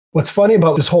What's funny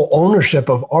about this whole ownership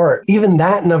of art, even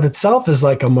that in of itself is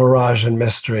like a mirage and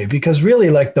mystery, because really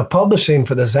like the publishing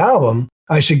for this album,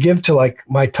 I should give to like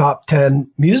my top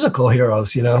 10 musical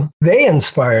heroes, you know? They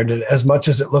inspired it as much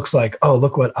as it looks like, oh,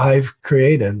 look what I've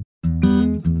created.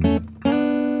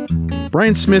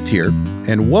 Brian Smith here,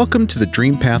 and welcome to the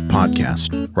Dream Path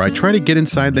Podcast, where I try to get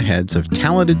inside the heads of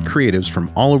talented creatives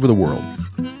from all over the world.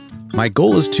 My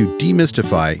goal is to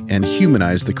demystify and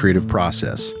humanize the creative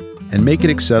process and make it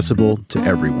accessible to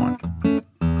everyone.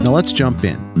 Now let's jump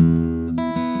in.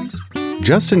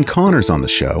 Justin Connor's on the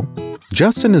show.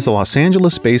 Justin is a Los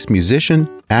Angeles-based musician,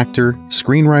 actor,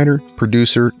 screenwriter,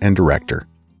 producer, and director.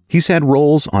 He's had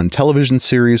roles on television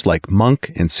series like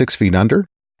Monk and 6 Feet Under,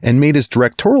 and made his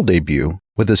directorial debut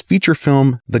with his feature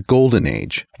film, The Golden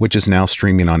Age, which is now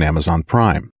streaming on Amazon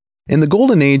Prime. In The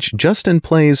Golden Age, Justin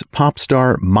plays pop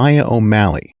star Maya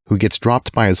O'Malley, who gets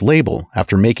dropped by his label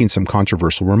after making some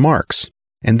controversial remarks,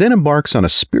 and then embarks on a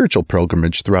spiritual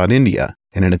pilgrimage throughout India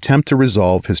in an attempt to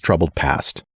resolve his troubled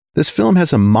past. This film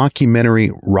has a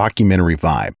mockumentary-rockumentary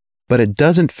vibe, but it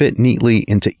doesn't fit neatly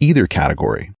into either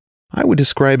category. I would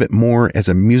describe it more as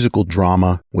a musical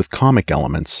drama with comic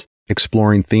elements,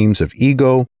 exploring themes of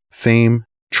ego, fame,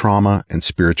 trauma, and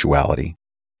spirituality.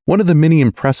 One of the many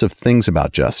impressive things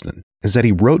about Justin is that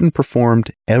he wrote and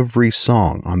performed every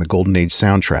song on the Golden Age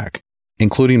soundtrack,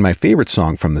 including my favorite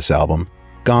song from this album,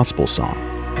 Gospel Song.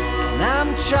 And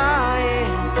I'm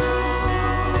trying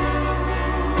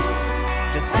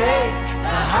to take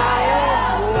a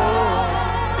higher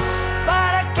road,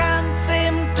 but I can't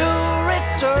seem to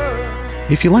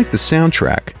return. If you like the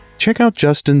soundtrack, check out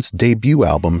Justin's debut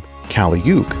album, Kali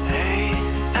Yuga. Hey,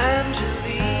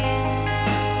 Angeline,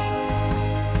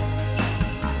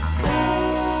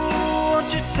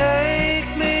 won't you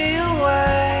take me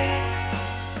away?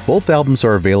 Both albums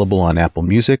are available on Apple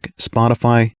Music,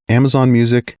 Spotify, Amazon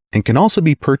Music, and can also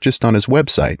be purchased on his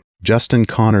website,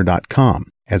 justinconnor.com,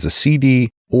 as a CD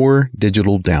or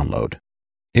digital download.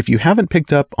 If you haven't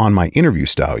picked up on my interview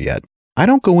style yet, I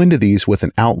don't go into these with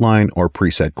an outline or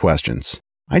preset questions.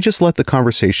 I just let the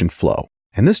conversation flow,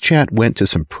 and this chat went to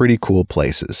some pretty cool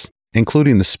places,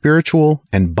 including the spiritual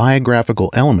and biographical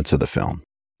elements of the film.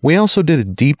 We also did a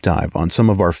deep dive on some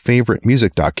of our favorite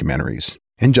music documentaries,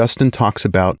 and Justin talks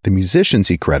about the musicians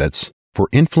he credits for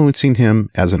influencing him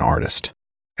as an artist.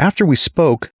 After we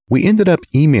spoke, we ended up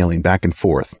emailing back and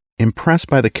forth, impressed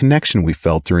by the connection we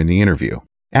felt during the interview.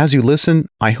 As you listen,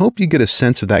 I hope you get a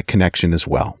sense of that connection as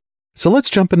well. So let's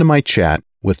jump into my chat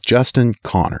with Justin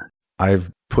Connor. I've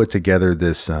put together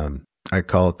this, I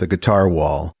call it the guitar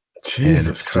wall. Jesus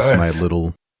and it's Christ.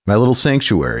 just my little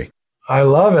sanctuary. I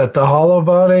love it. The hollow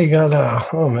body got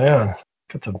oh man,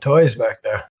 got some toys back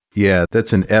there. Yeah,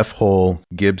 that's an F-hole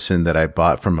Gibson that I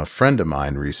bought from a friend of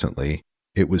mine recently.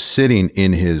 It was sitting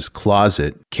in his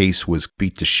closet. Case was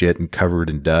beat to shit and covered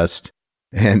in dust.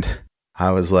 And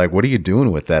I was like, what are you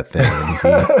doing with that thing?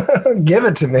 And Give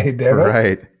it to me, damn it.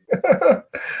 right.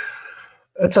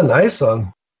 That's a nice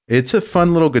one. It's a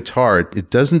fun little guitar. It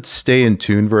doesn't stay in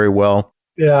tune very well.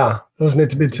 Yeah, those need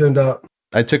to be tuned up.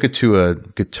 I took it to a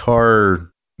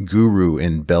guitar guru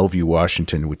in Bellevue,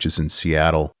 Washington, which is in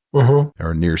Seattle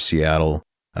or near Seattle,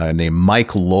 named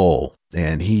Mike Lowell,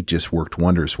 and he just worked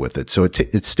wonders with it. So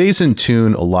it stays in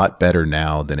tune a lot better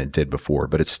now than it did before,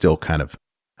 but it's still kind of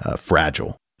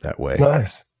fragile that way.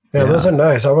 Nice. Yeah, those are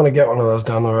nice. I want to get one of those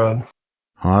down the road.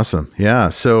 Awesome. Yeah.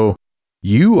 So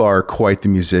you are quite the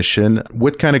musician.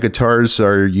 What kind of guitars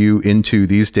are you into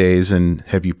these days, and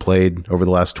have you played over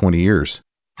the last 20 years?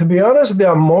 To be honest with you,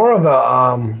 I'm more of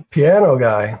a piano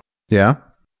guy. Yeah?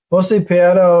 Mostly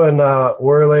piano and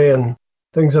whirly and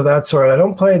things of that sort. I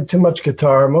don't play too much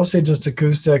guitar, mostly just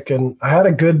acoustic. And I had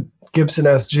a good Gibson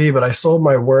SG, but I sold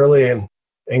my whirly and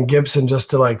Gibson just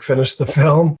to like finish the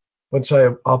film, which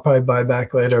I'll probably buy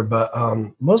back later. But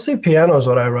mostly piano is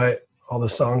what I write all the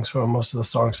songs from. Most of the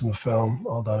songs from the film,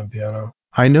 all done in piano.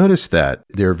 I noticed that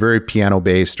they're very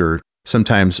piano-based, or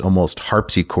sometimes almost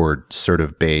harpsichord sort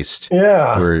of based.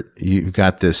 Yeah. Where you've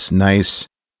got this nice,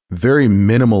 very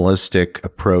minimalistic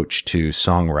approach to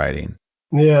songwriting.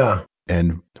 Yeah.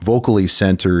 And vocally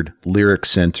centered, lyric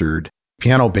centered,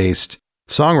 piano-based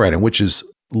songwriting, which is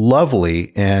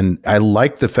lovely. And I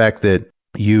like the fact that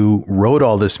you wrote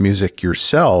all this music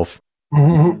yourself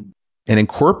and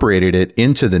incorporated it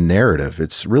into the narrative.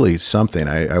 It's really something.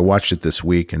 I watched it this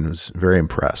week and was very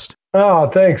impressed. Oh,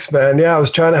 thanks, man. Yeah, I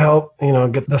was trying to help,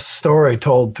 get the story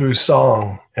told through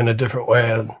song in a different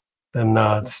way than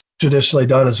it's traditionally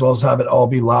done, as well as have it all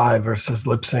be live versus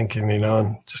lip syncing,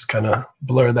 and just kind of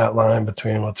blur that line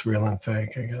between what's real and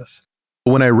fake, I guess.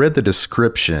 When I read the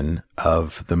description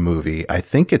of the movie, I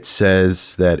think it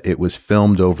says that it was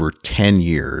filmed over 10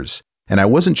 years. And I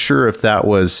wasn't sure if that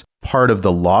was part of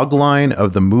the log line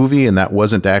of the movie and that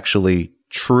wasn't actually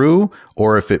true,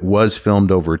 or if it was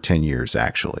filmed over 10 years,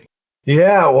 actually.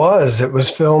 Yeah, it was. It was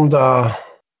filmed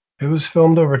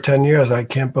over 10 years. I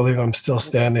can't believe I'm still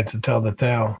standing to tell the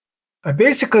tale. I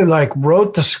basically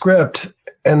wrote the script,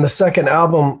 and the second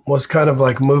album was kind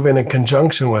of moving in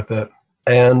conjunction with it.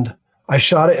 And I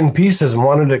shot it in pieces and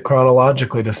wanted it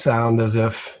chronologically to sound as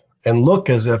if and look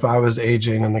as if I was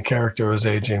aging and the character was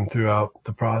aging throughout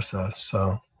the process.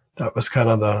 So that was kind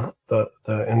of the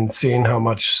in seeing how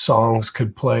much songs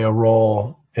could play a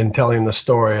role in telling the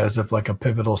story, as if a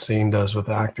pivotal scene does with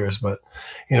actors, but,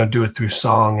 do it through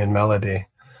song and melody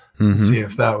and see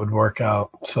if that would work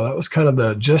out. So that was kind of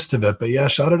the gist of it. But yeah,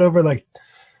 shot it over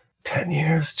 10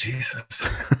 years. Jesus.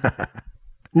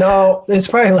 No, it's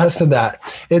probably less than that.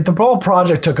 The whole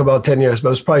project took about 10 years, but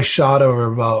it was probably shot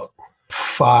over about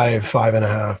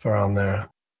 5.5 around there.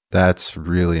 That's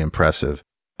really impressive.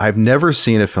 I've never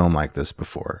seen a film like this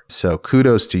before. So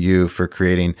kudos to you for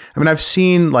creating. I mean, I've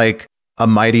seen A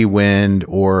Mighty Wind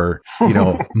or,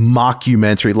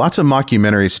 mockumentary, lots of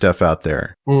mockumentary stuff out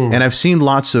there. And I've seen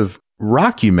lots of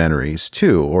rockumentaries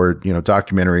too, or,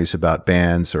 documentaries about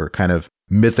bands or kind of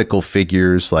mythical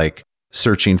figures like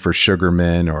Searching for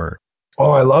Sugarman or...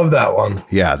 Oh, I love that one.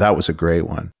 Yeah, that was a great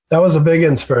one. That was a big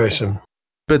inspiration.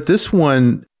 But this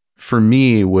one, for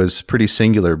me, was pretty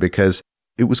singular because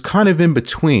it was kind of in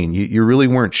between. You really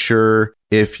weren't sure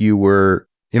if you were...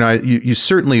 you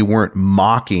certainly weren't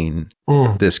mocking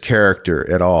this character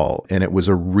at all. And it was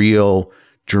a real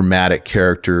dramatic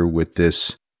character with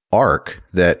this arc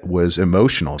that was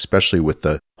emotional, especially with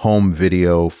the home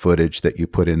video footage that you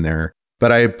put in there.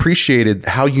 But I appreciated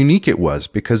how unique it was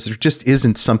because there just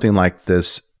isn't something like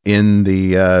this in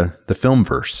the film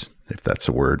verse, if that's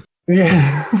a word.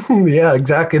 Yeah, yeah,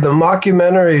 exactly. The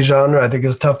mockumentary genre, I think,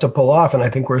 is tough to pull off. And I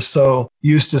think we're so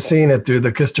used to seeing it through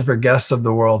the Christopher Guests of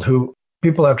the world, who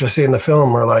people after seeing the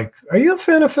film were like, "Are you a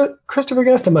fan of Christopher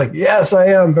Guest?" I'm like, "Yes, I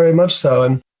am, very much so."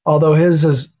 And although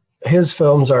his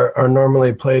films are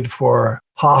normally played for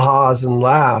ha-has and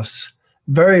laughs,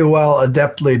 very well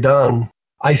adeptly done,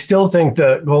 I still think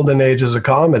that Golden Age is a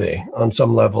comedy on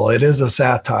some level. It is a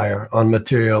satire on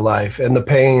material life and the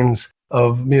pains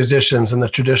of musicians and the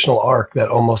traditional arc that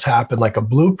almost happened like a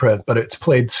blueprint, but it's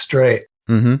played straight.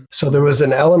 Mm-hmm. So there was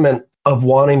an element of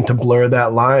wanting to blur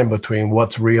that line between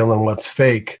what's real and what's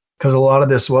fake, because a lot of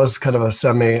this was kind of a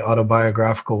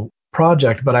semi-autobiographical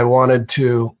project, but I wanted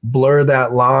to blur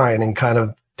that line and kind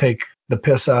of take the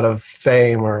piss out of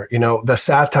fame or, the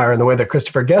satire in the way that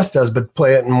Christopher Guest does, but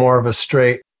play it in more of a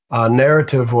straight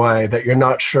narrative way that you're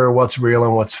not sure what's real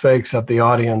and what's fake, so that the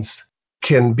audience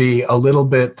can be a little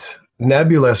bit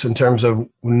nebulous in terms of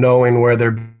knowing where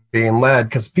they're being led.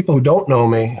 Because people who don't know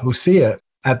me, who see it,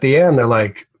 at the end, they're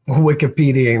like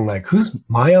Wikipediaing, like, who's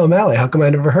Maya O'Malley? How come I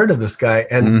never heard of this guy?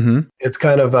 And it's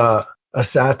kind of a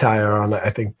satire on, I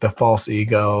think, the false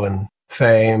ego and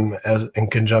fame as in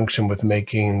conjunction with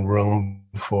making room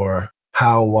for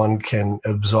how one can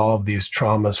absolve these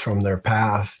traumas from their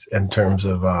past in terms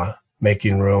of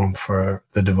making room for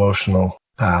the devotional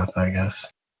path, I guess.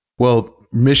 Well,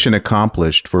 mission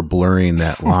accomplished for blurring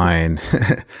that line.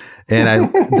 And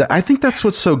I think that's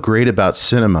what's so great about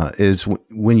cinema is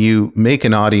when you make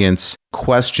an audience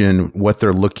question what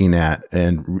they're looking at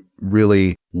and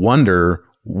really wonder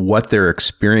what they're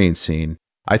experiencing.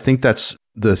 I think that's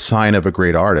the sign of a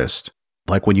great artist.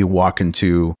 Like when you walk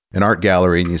into an art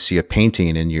gallery and you see a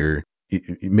painting and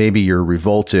maybe you're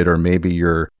revolted or maybe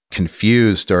you're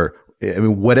confused or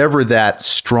whatever that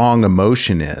strong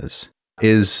emotion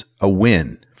is a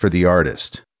win for the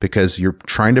artist because you're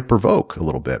trying to provoke a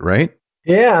little bit, right?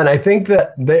 Yeah, and I think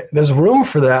that there's room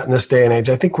for that in this day and age.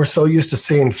 I think we're so used to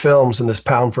seeing films in this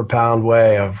pound for pound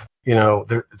way of,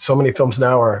 so many films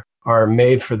now are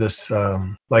made for this,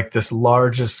 this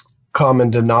largest common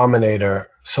denominator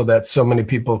so that so many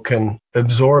people can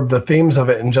absorb the themes of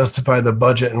it and justify the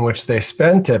budget in which they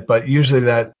spent it. But usually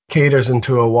that caters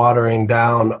into a watering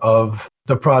down of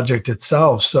the project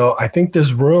itself. So I think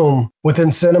there's room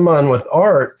within cinema and with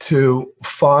art to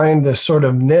find this sort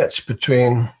of niche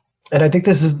between, and I think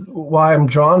this is why I'm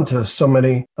drawn to so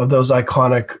many of those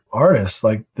iconic artists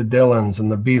like the Dylans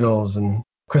and the Beatles and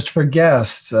Christopher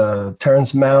Guest,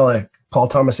 Terrence Malick, Paul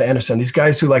Thomas Anderson, these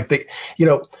guys who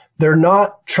they're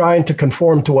not trying to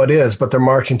conform to what is, but they're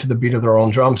marching to the beat of their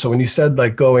own drum. So when you said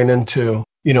going into,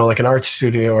 an art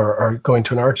studio or going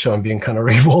to an art show and being kind of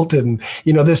revolted, and,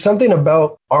 there's something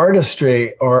about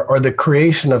artistry or the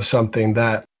creation of something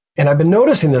that And I've been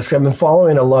noticing this. I've been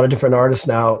following a lot of different artists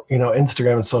now.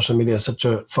 Instagram and social media is such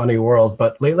a funny world.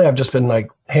 But lately I've just been like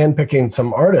handpicking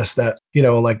some artists that,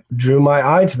 like drew my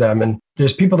eye to them. And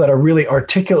there's people that are really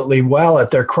articulately well at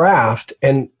their craft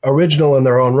and original in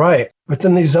their own right. But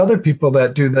then these other people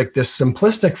that do like this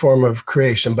simplistic form of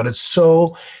creation, but it's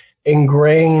so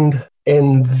ingrained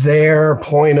in their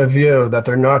point of view that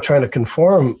they're not trying to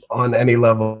conform on any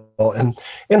level, and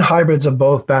in hybrids of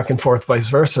both, back and forth, vice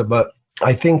versa. But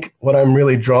I think what I'm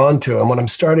really drawn to and what I'm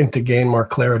starting to gain more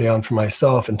clarity on for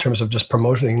myself in terms of just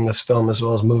promoting this film as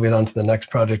well as moving on to the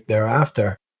next project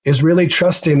thereafter is really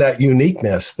trusting that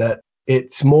uniqueness, that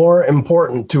it's more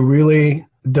important to really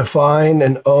define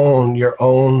and own your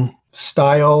own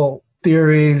style,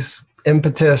 theories,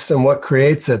 impetus, and what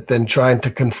creates it than trying to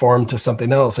conform to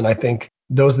something else. And I think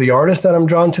those are the artists that I'm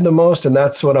drawn to the most. And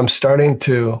that's what I'm starting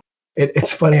to,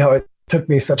 it's funny how it took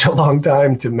me such a long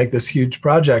time to make this huge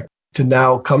project to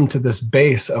now come to this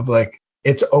base of like,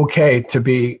 it's okay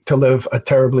to live a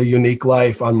terribly unique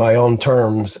life on my own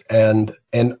terms and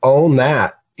own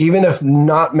that. Even if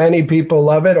not many people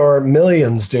love it or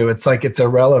millions do, it's like, it's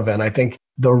irrelevant. I think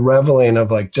the reveling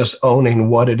of like just owning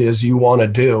what it is you want to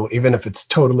do, even if it's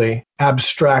totally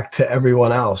abstract to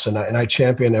everyone else. And I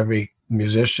champion every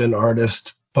musician,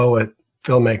 artist, poet,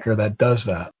 filmmaker that does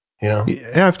that, Yeah,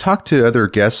 I've talked to other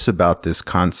guests about this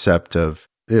concept of,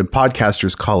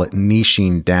 podcasters call it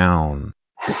niching down,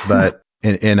 but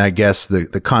and I guess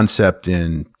the concept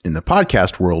in the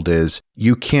podcast world is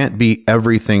you can't be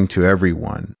everything to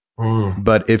everyone.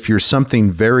 But if you're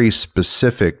something very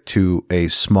specific to a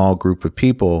small group of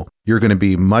people, you're going to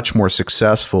be much more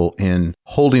successful in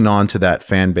holding on to that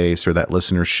fan base or that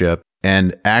listenership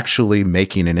and actually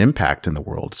making an impact in the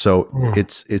world. So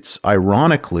it's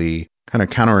ironically kind of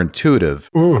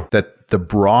counterintuitive that the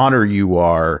broader you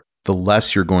are, the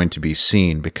less you're going to be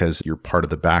seen because you're part of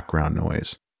the background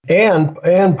noise. And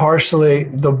partially,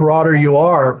 the broader you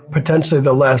are, potentially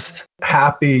the less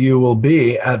happy you will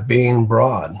be at being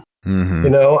broad.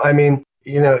 Mm-hmm.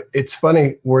 It's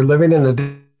funny. We're living in a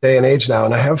day and age now,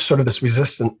 and I have sort of this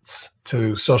resistance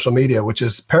to social media, which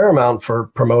is paramount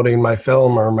for promoting my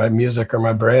film or my music or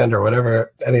my brand or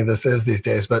whatever any of this is these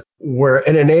days. But we're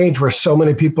in an age where so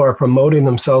many people are promoting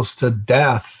themselves to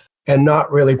death and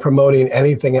not really promoting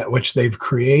anything at which they've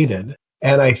created.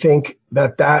 And I think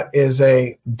that is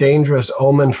a dangerous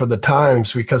omen for the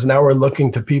times, because now we're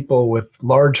looking to people with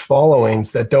large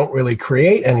followings that don't really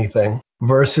create anything,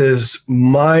 versus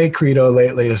my credo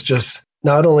lately is just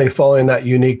not only following that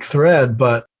unique thread,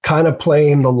 but kind of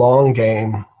playing the long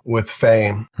game with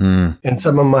fame. And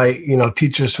some of my,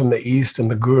 teachers from the East and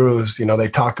the gurus, they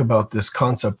talk about this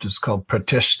concept. It's called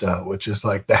pratishta, which is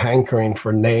like the hankering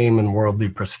for name and worldly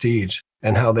prestige.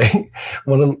 And how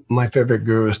one of my favorite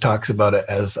gurus talks about it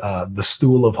as the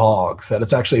stool of hogs, that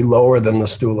it's actually lower than the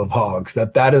stool of hogs,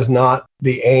 that is not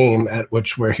the aim at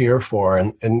which we're here for.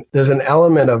 And there's an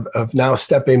element of now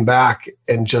stepping back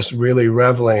and just really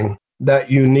reveling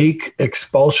that unique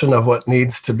expulsion of what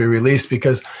needs to be released.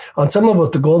 Because on some level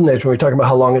with the Golden Age, when we talk about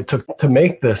how long it took to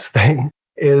make this thing,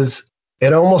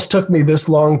 it almost took me this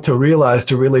long to realize,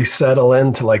 to really settle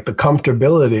into like the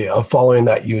comfortability of following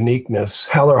that uniqueness,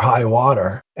 hell or high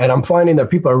water. And I'm finding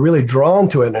that people are really drawn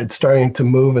to it, and it's starting to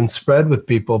move and spread with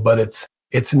people, but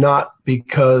it's not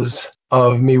because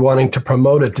of me wanting to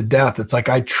promote it to death. It's like,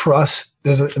 I trust,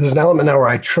 there's an element now where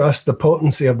I trust the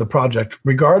potency of the project,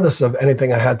 regardless of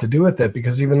anything I had to do with it,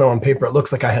 because even though on paper it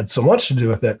looks like I had so much to do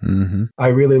with it, I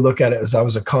really look at it as I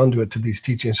was a conduit to these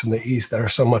teachings from the East that are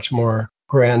so much more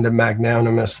grand and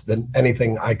magnanimous than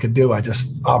anything I could do. I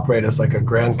just operate as like a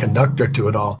grand conductor to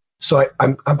it all. So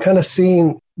I'm kind of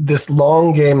seeing this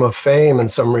long game of fame in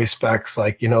some respects,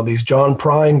 like, these John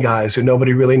Prine guys who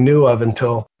nobody really knew of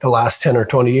until the last 10 or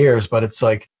 20 years. But it's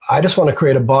like, I just want to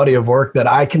create a body of work that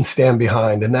I can stand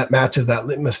behind, and that matches that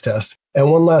litmus test.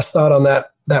 And one last thought on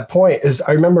that point is,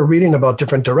 I remember reading about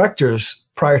different directors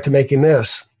prior to making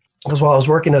this, because while I was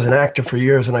working as an actor for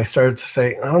years, and I started to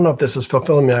say, I don't know if this is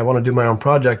fulfilling me, I want to do my own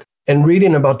project, and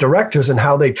reading about directors and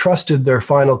how they trusted their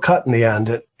final cut in the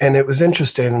end. And it was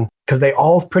interesting because they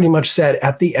all pretty much said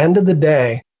at the end of the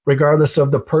day, regardless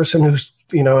of the person who's,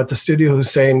 at the studio who's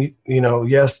saying,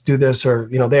 yes, do this, or,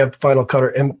 they have final cut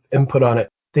or input on it.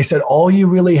 They said, all you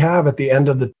really have at the end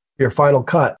of your final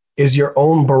cut is your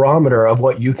own barometer of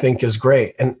what you think is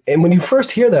great. And when you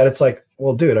first hear that, it's like,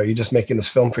 well, dude, are you just making this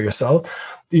film for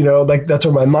yourself? Like that's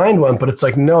where my mind went, but it's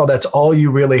like, no, that's all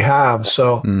you really have.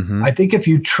 So I think if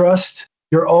you trust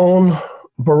your own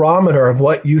barometer of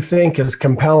what you think is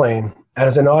compelling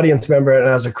as an audience member and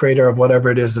as a creator of whatever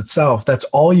it is itself, that's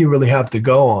all you really have to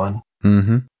go on.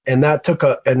 And that took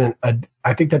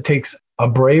I think that takes a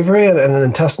bravery and an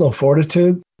intestinal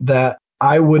fortitude that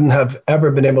I wouldn't have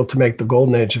ever been able to make the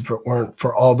golden age if it weren't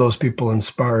for all those people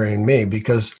inspiring me,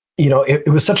 because,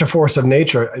 it was such a force of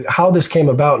nature. How this came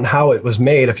about and how it was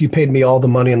made, if you paid me all the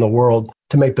money in the world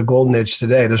to make the golden age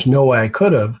today, there's no way I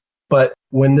could have. But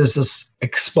when there's this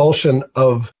expulsion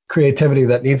of creativity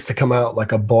that needs to come out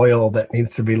like a boil that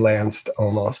needs to be lanced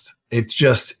almost, it's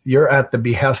just, you're at the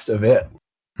behest of it.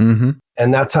 Mm-hmm.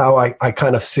 And that's how I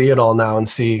kind of see it all now and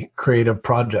see creative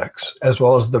projects as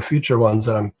well as the future ones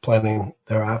that I'm planning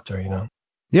thereafter,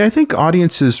 Yeah, I think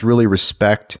audiences really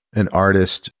respect an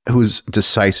artist who's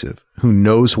decisive, who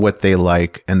knows what they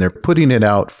like, and they're putting it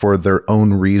out for their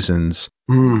own reasons.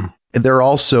 Mm. They're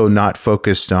also not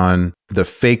focused on the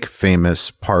fake famous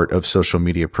part of social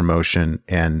media promotion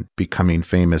and becoming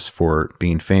famous for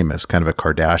being famous, kind of a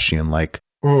Kardashian-like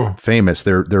famous.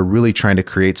 They're really trying to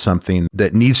create something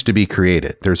that needs to be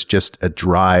created. There's just a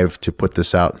drive to put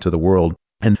this out into the world.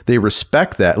 And they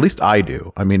respect that. At least I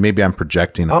do. I mean, maybe I'm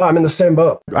projecting. Oh, I'm in the same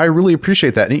boat. I really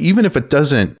appreciate that. And even if it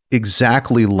doesn't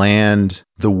exactly land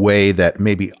the way that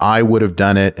maybe I would have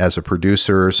done it as a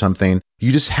producer or something,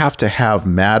 you just have to have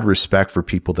mad respect for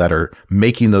people that are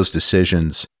making those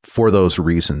decisions for those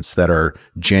reasons, that are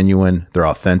genuine, they're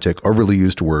authentic, overly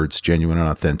used words, genuine and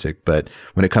authentic. But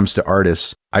when it comes to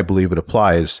artists, I believe it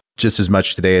applies just as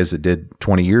much today as it did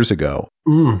 20 years ago.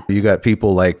 Mm. You got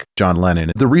people like John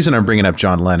Lennon. The reason I'm bringing up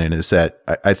John Lennon is that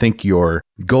I think your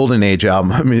Golden Age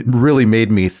album, it really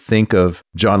made me think of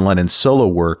John Lennon's solo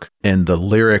work and the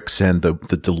lyrics and the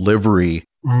delivery.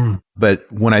 Mm.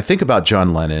 But when I think about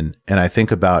John Lennon and I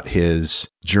think about his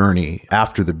journey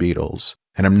after the Beatles,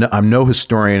 and I'm no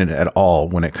historian at all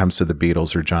when it comes to the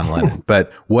Beatles or John Lennon,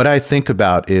 but what I think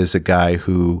about is a guy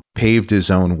who paved his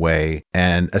own way,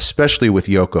 and especially with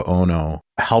Yoko Ono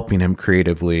helping him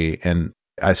creatively. And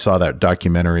I saw that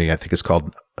documentary, I think is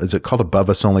it called Above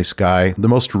Us Only Sky? The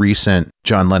most recent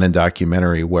John Lennon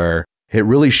documentary, where it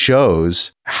really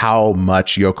shows how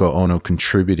much Yoko Ono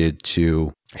contributed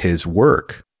to his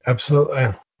work. Absolutely.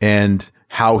 And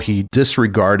how he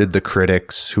disregarded the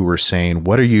critics who were saying,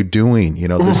 "What are you doing?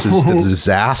 This is a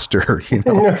disaster."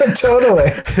 Totally.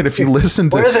 And if you listen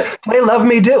to, where's it? Play Love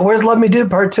Me Do. Where's Love Me Do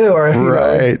Part 2? Or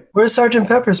right? Where's Sgt.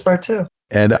 Pepper's Part 2?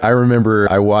 And I remember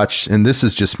I watched, and this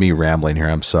is just me rambling here.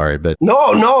 I'm sorry, but no,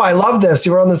 I love this.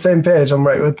 You were on the same page. I'm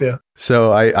right with you.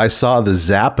 So I saw the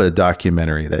Zappa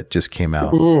documentary that just came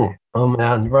out. Oh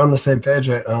man, we're on the same page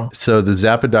right now. So the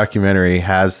Zappa documentary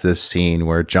has this scene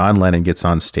where John Lennon gets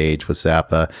on stage with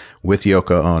Zappa, with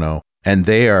Yoko Ono, and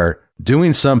they are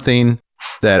doing something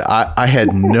that I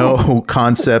had no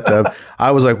concept of.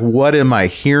 I was like, what am I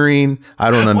hearing? I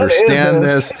don't understand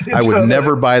this. I would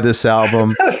never buy this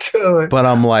album. Totally. But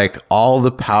I'm like, all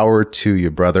the power to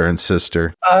you, brother and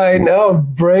sister. I know,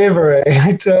 bravery.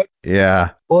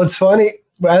 Yeah. Well, it's funny.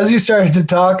 As you started to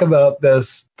talk about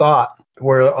this thought,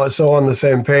 we're so on the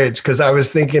same page, because I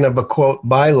was thinking of a quote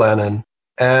by Lennon.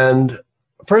 And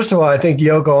first of all, I think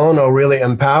Yoko Ono really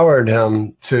empowered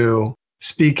him to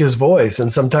speak his voice.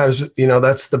 And sometimes,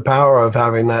 that's the power of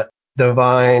having that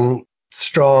divine,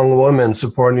 strong woman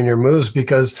supporting your moves.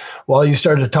 Because while you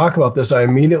started to talk about this, I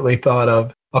immediately thought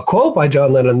of a quote by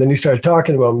John Lennon. Then he started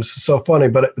talking about him. It's so funny.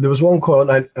 But there was one quote,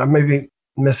 and I may be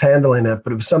mishandling it,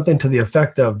 but it was something to the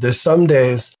effect of, there's some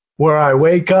days where I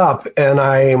wake up and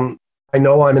I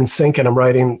know I'm in sync and I'm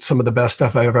writing some of the best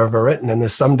stuff I've ever written. And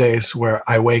there's some days where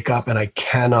I wake up and I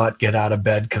cannot get out of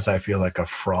bed because I feel like a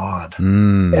fraud.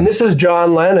 And this is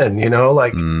John Lennon,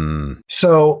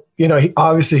 So, he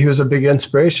was a big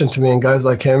inspiration to me, and guys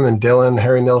like him and Dylan,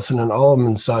 Harry Nilsson, and all of them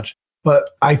and such. But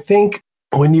I think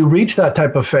when you reach that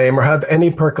type of fame or have any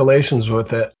percolations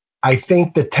with it, I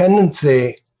think the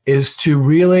tendency is to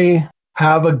really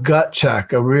have a gut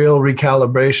check, a real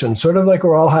recalibration, sort of like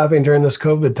we're all having during this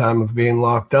COVID time of being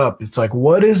locked up. It's like,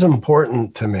 what is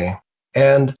important to me?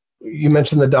 And you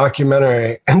mentioned the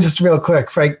documentary. And just real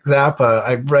quick, Frank Zappa,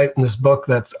 I write in this book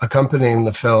that's accompanying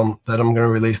the film that I'm going to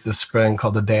release this spring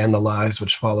called A Day in the Lives,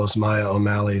 which follows Maya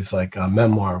O'Malley's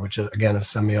memoir, which again is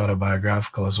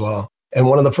semi-autobiographical as well. And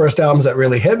one of the first albums that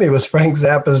really hit me was Frank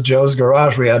Zappa's Joe's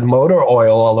Garage, where he had motor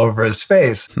oil all over his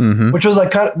face, which was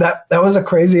like that was a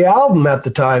crazy album at the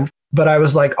time. But I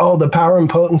was like, oh, the power and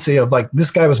potency of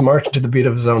this guy was marching to the beat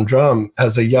of his own drum.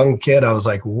 As a young kid, I was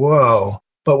like, whoa.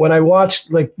 But when I watched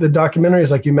the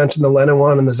documentaries, like you mentioned, the Lennon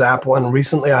one and the Zappa one,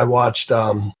 recently I watched,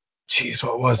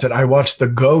 what was it? I watched the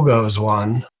Go-Go's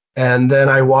one. And then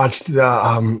I watched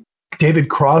the David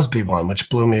Crosby one, which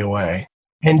blew me away.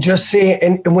 And just seeing,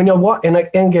 and when you watch, and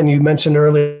again, you mentioned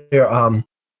earlier,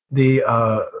 the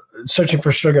Searching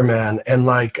for Sugar Man, and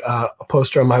like a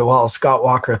poster on my wall, Scott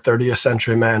Walker, 30th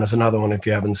Century Man is another one if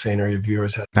you haven't seen or your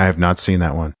viewers have. I have not seen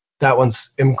that one. That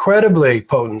one's incredibly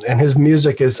potent, and his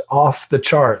music is off the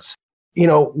charts. You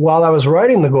know, while I was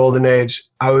writing The Golden Age,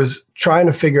 I was trying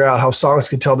to figure out how songs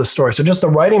could tell the story. So just the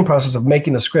writing process of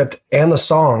making the script and the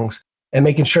songs and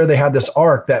making sure they had this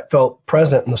arc that felt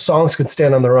present and the songs could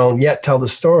stand on their own, yet tell the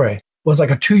story, was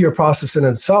like a 2-year process in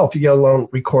itself. You get alone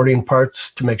recording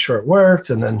parts to make sure it worked,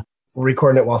 and then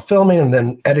recording it while filming, and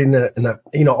then editing it.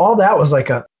 And all that was like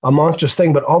a monstrous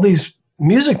thing. But all these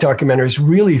music documentaries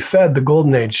really fed The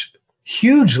Golden Age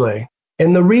hugely.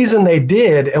 And the reason they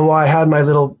did, and why I had my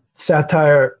little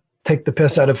satire, take the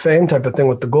piss out of fame type of thing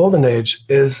with The Golden Age,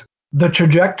 is the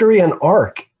trajectory and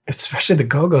arc, especially the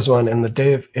Go-Go's one and the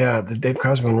Dave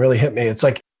Crosby one really hit me. It's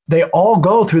like they all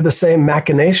go through the same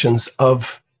machinations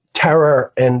of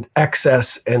terror and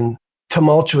excess and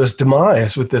tumultuous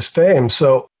demise with this fame.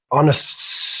 So on a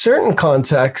certain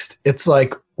context, it's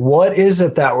like, what is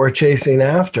it that we're chasing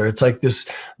after? It's like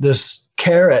this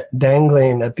carrot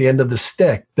dangling at the end of the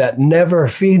stick that never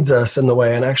feeds us in the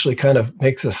way and actually kind of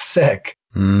makes us sick.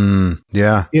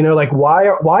 Yeah. You know, like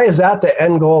why is that the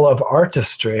end goal of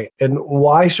artistry? And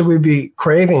why should we be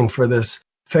craving for this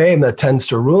fame that tends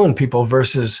to ruin people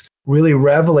versus really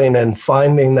reveling and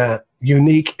finding that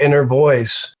unique inner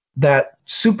voice that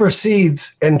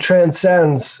supersedes and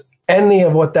transcends any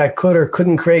of what that could or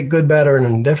couldn't create, good, better, and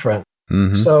indifferent.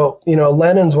 Mm-hmm. So, you know,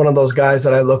 Lennon's one of those guys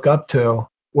that I look up to,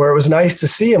 where it was nice to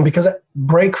see him because I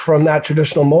break from that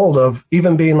traditional mold of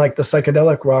even being like the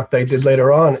psychedelic rock they did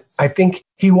later on. I think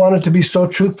he wanted to be so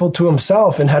truthful to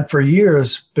himself and had for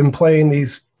years been playing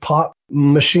these pop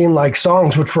machine-like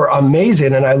songs, which were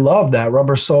amazing. And I love that.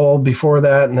 Rubber Soul before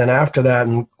that, and then after that,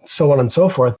 and so on and so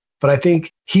forth. But I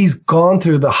think he's gone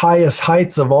through the highest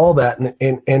heights of all that.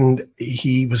 And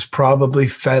he was probably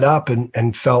fed up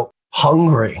and felt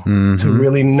hungry to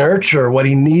really nurture what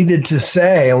he needed to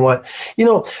say. And what, you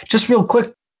know, just real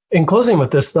quick in closing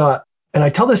with this thought, and I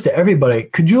tell this to everybody,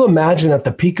 could you imagine at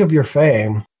the peak of your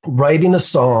fame, writing a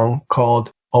song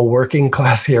called A Working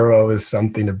Class Hero Is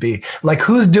Something to Be? Like,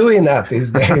 who's doing that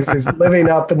these days? He's living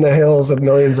up in the hills of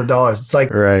millions of dollars. It's like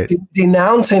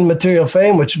denouncing material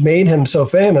fame, which made him so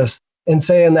famous, and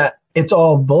saying that it's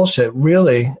all bullshit,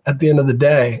 really, at the end of the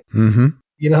day. Mm-hmm.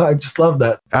 You know, I just love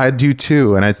that. I do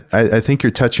too. And I think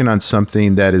you're touching on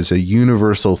something that is a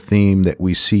universal theme that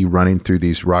we see running through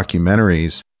these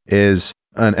rockumentaries, is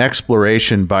an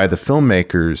exploration by the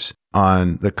filmmakers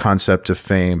on the concept of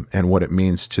fame and what it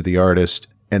means to the artist.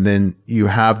 And then you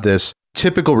have this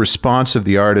typical response of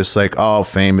the artist, like, oh,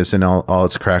 fame isn't all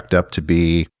it's cracked up to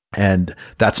be. And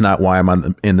that's not why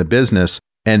I'm in the business.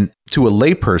 And to a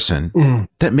layperson,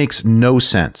 that makes no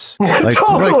sense. Like,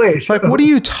 totally. Like, what are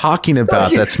you talking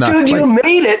about? That's not, dude, you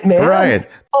made it, man. Right.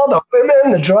 All the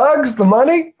women, the drugs, the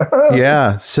money.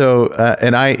 Yeah. So,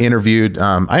 and I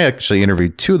actually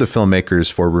interviewed two of the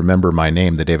filmmakers for Remember My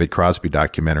Name, the David Crosby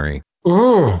documentary.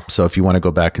 So if you want to go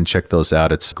back and check those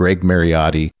out, it's Greg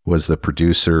Mariotti was the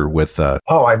producer with,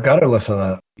 I've got to listen to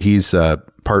that. He's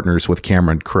partners with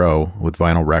Cameron Crowe with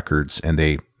Vinyl Records, and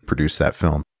they produced that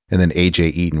film. And then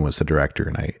AJ Eaton was the director,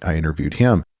 and I interviewed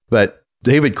him. But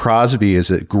David Crosby is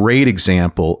a great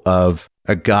example of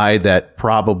a guy that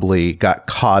probably got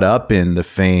caught up in the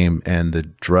fame and the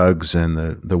drugs and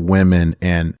the women.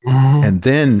 And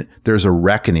then there's a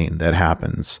reckoning that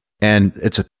happens. And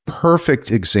it's a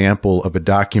perfect example of a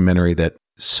documentary that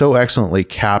so excellently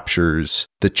captures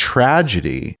the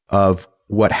tragedy of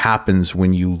what happens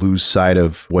when you lose sight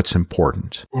of what's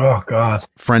important. Oh, God.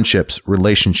 Friendships,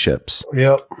 relationships.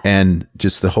 Yep. And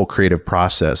just the whole creative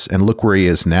process. And look where he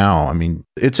is now. I mean,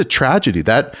 it's a tragedy.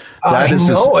 It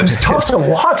was tough to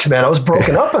watch, man. I was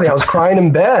broken up with it. I was crying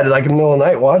in bed, like in the middle of the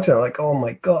night watching it. Like, oh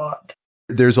my God.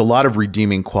 There's a lot of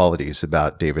redeeming qualities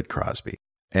about David Crosby.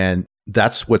 And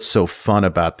that's what's so fun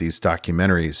about these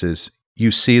documentaries is you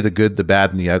see the good, the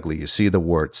bad, and the ugly. You see the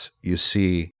warts. You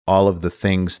see all of the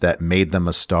things that made them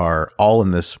a star, all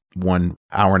in this 1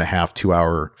 hour and a half, 2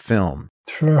 hour film.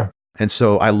 Sure. And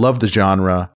so I love the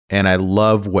genre, and I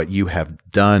love what you have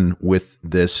done with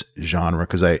this genre,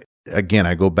 because I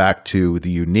go back to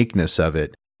the uniqueness of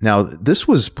it. Now, this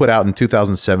was put out in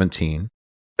 2017.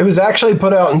 It was actually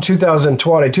put out in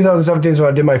 2020. 2017 is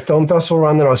when I did my film festival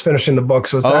run, then I was finishing the book.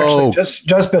 So it's actually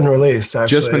just been released,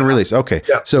 actually. Just been released. Okay.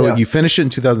 Yeah, you finished it in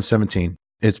 2017.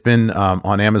 It's been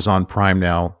on Amazon Prime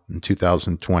now in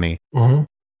 2020. Mm-hmm.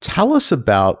 Tell us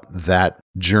about that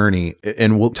journey,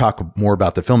 and we'll talk more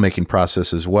about the filmmaking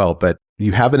process as well, but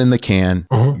you have it in the can.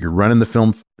 Mm-hmm. You're running the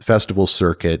film festival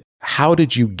circuit. How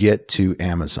did you get to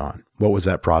Amazon? What was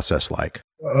that process like?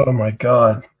 Oh my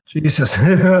God. Jesus.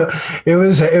 It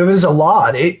was a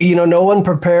lot. No one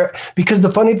prepared, because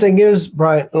the funny thing is,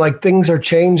 Brian, like things are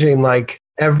changing like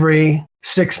every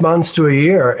 6 months to a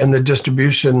year in the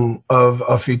distribution of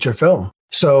a feature film.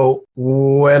 So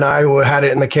when I had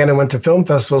it in the can and went to film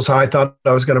festivals, how I thought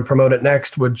I was going to promote it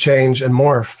next would change and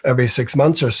morph every 6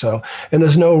 months or so. And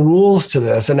there's no rules to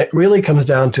this. And it really comes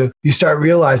down to, you start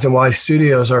realizing why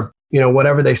studios are,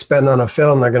 whatever they spend on a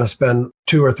film, they're going to spend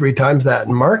 2 or 3 times that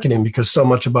in marketing, because so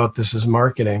much about this is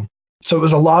marketing. So it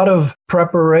was a lot of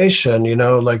preparation,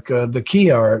 like the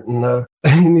key art and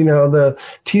the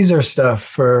teaser stuff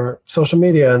for social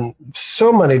media and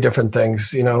so many different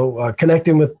things,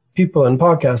 connecting with people in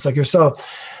podcasts like yourself.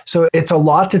 So it's a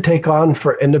lot to take on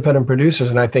for independent producers.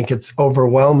 And I think it's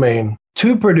overwhelming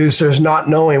to producers not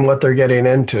knowing what they're getting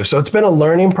into. So it's been a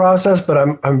learning process, but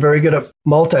I'm very good at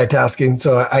multitasking.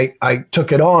 So I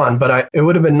took it on, but it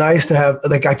would have been nice to have,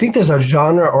 like, I think there's a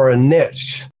genre or a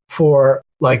niche for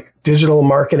like digital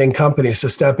marketing companies to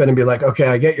step in and be like, okay,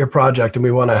 I get your project and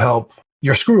we want to help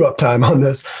your screw up time on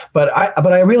this. But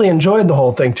I really enjoyed the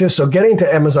whole thing too. So getting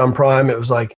to Amazon Prime, it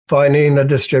was like finding a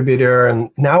distributor,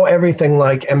 and now everything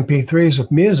like MP3s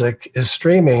with music is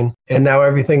streaming, and now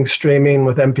everything's streaming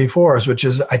with MP4s,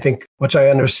 which I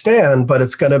understand, but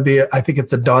it's going to be, I think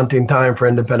it's a daunting time for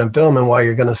independent film, and why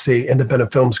you're going to see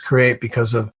independent films create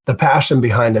because of the passion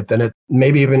behind it than it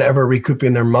maybe even ever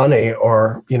recouping their money,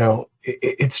 or,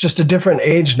 it's just a different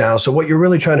age now. So what you're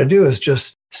really trying to do is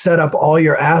just set up all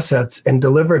your assets and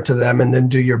deliver it to them, and then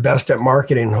do your best at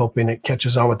marketing, hoping it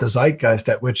catches on with the zeitgeist,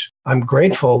 at which I'm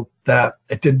grateful that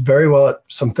it did very well at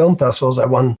some film festivals. I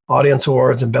won audience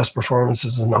awards and best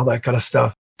performances and all that kind of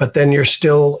stuff. But then you're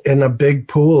still in a big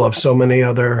pool of so many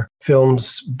other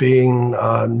films being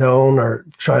known or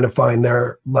trying to find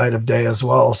their light of day as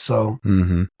well. So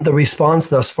The response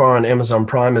thus far on Amazon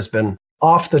Prime has been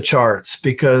off the charts,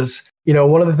 because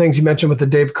one of the things you mentioned with the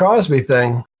Dave Crosby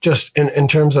thing, just in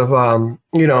terms of,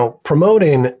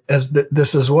 promoting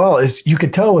this as well, is you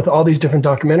could tell with all these different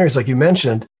documentaries, like you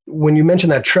mentioned, when you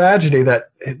mentioned that tragedy, that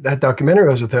documentary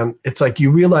was with him, it's like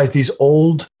you realize these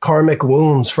old karmic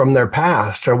wounds from their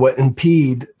past are what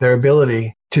impede their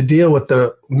ability to deal with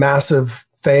the massive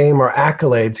fame or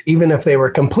accolades. Even if they were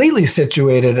completely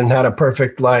situated and had a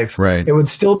perfect life, right, it would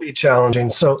still be challenging.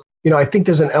 So I think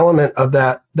there's an element of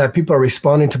that people are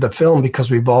responding to the film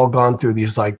because we've all gone through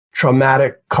these like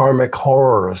traumatic karmic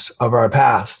horrors of our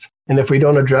past. And if we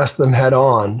don't address them head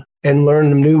on and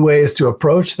learn new ways to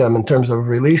approach them in terms of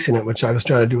releasing it, which I was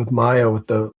trying to do with Maya with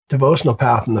the devotional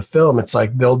path in the film, it's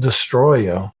like they'll destroy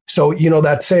you. So,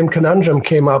 that same conundrum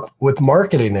came up with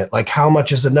marketing it. Like, how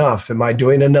much is enough? Am I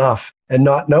doing enough? And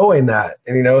not knowing that.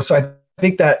 And, so I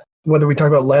think that whether we talk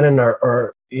about Lennon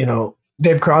or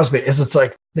Dave Crosby, it's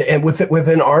like, and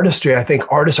within artistry, I think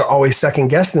artists are always second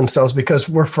guessing themselves because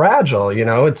we're fragile.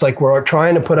 It's like we're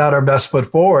trying to put out our best foot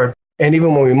forward. And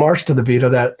even when we march to the beat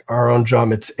of that, our own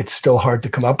drum, it's still hard to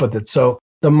come up with it. So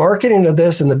the marketing of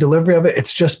this and the delivery of it,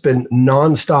 it's just been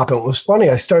nonstop. And it was funny.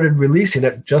 I started releasing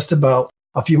it just about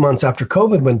a few months after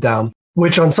COVID went down,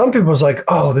 which on some people was like,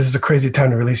 oh, this is a crazy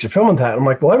time to release your film with that. I'm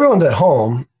like, well, everyone's at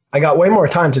home. I got way more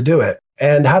time to do it.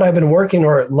 And had I been working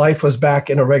or life was back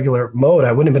in a regular mode,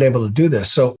 I wouldn't have been able to do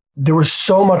this. So there was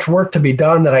so much work to be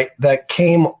done that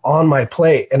came on my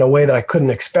plate in a way that I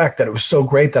couldn't expect, that it was so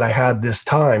great that I had this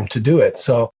time to do it.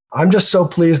 So I'm just so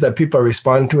pleased that people are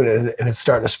responding to it, and it's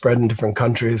starting to spread in different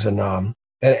countries. And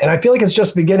I feel like it's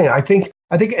just beginning. I think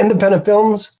independent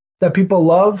films that people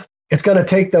love, it's going to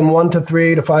take them 1 to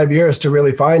 3 to 5 years to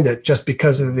really find it, just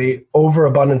because of the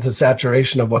overabundance and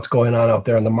saturation of what's going on out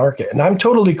there in the market. And I'm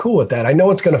totally cool with that. I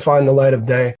know it's going to find the light of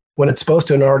day when it's supposed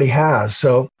to, and already has.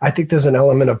 So I think there's an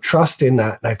element of trust in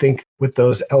that. And I think with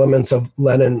those elements of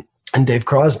Lennon and Dave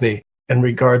Crosby, in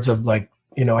regards of like,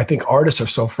 I think artists are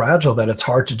so fragile that it's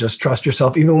hard to just trust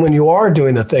yourself, even when you are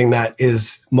doing the thing that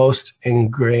is most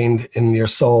ingrained in your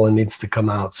soul and needs to come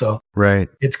out. So right,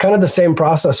 it's kind of the same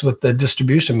process with the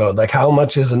distribution mode, like how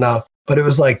much is enough. But it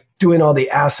was like doing all the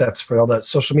assets for all that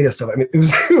social media stuff. I mean, it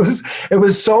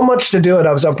was so much to do it.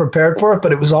 I was unprepared for it,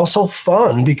 but it was also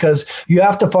fun because you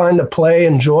have to find the play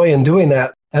and joy in doing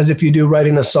that, as if you do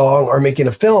writing a song or making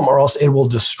a film, or else it will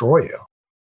destroy you.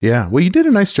 Yeah. Well, you did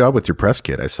a nice job with your press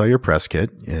kit. I saw your press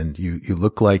kit, and you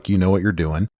look like you know what you're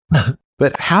doing.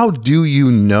 But how do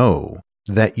you know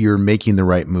that you're making the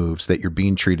right moves, that you're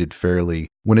being treated fairly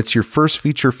when it's your first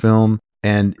feature film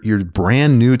and you're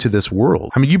brand new to this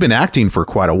world? I mean, you've been acting for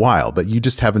quite a while, but you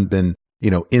just haven't been,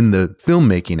 in the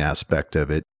filmmaking aspect of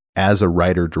it as a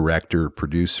writer, director,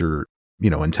 producer,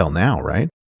 until now, right?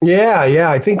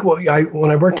 Yeah. I think when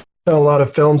I worked a lot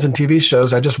of films and TV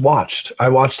shows. I just watched. I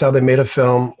watched how they made a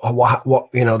film.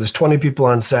 There's 20 people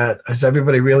on set. Is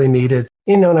everybody really needed?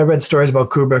 And I read stories about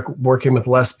Kubrick working with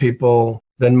less people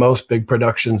than most big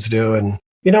productions do. And,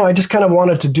 I just kind of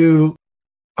wanted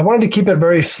to keep it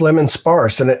very slim and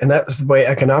sparse. And that was the way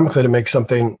economically to make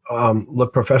something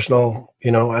look professional,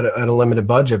 at a limited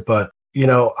budget. But,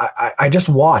 I just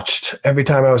watched every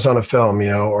time I was on a film,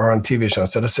 or on TV show.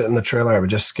 Instead of sitting in the trailer, I would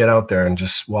just get out there and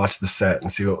just watch the set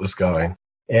and see what was going.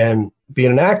 And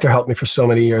being an actor helped me for so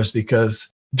many years,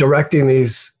 because directing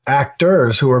these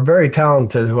actors who are very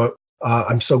talented, who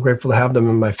I'm so grateful to have them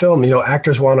in my film.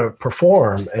 Actors want to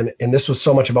perform. And this was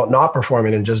so much about not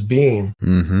performing and just being,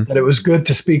 that it was good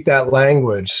to speak that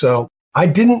language. So I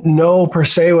didn't know per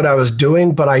se what I was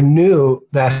doing, but I knew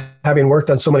that having worked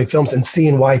on so many films and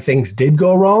seeing why things did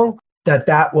go wrong,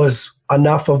 that was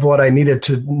enough of what I needed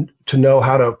to know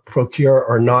how to procure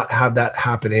or not have that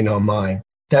happening on mine.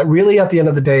 That really, at the end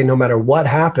of the day, no matter what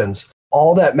happens,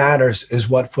 all that matters is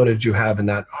what footage you have in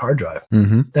that hard drive.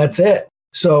 That's it.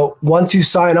 So once you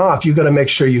sign off, you've got to make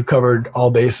sure you covered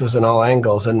all bases and all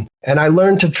angles. And I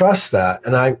learned to trust that.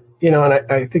 And I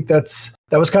think that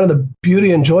was kind of the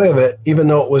beauty and joy of it, even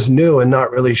though it was new and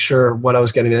not really sure what I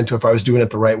was getting into, if I was doing it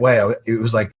the right way. It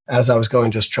was like, as I was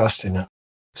going, just trusting it.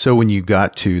 So when you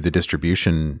got to the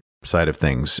distribution side of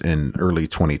things in early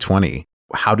 2020,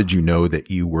 how did you know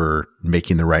that you were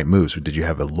making the right moves? Did you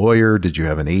have a lawyer? Did you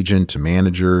have an agent, a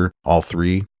manager, all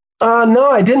three? No,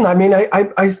 I didn't. I mean,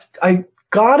 I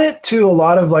got it to a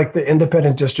lot of like the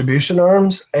independent distribution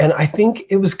arms. And I think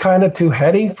it was kind of too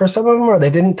heady for some of them, or they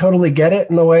didn't totally get it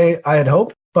in the way I had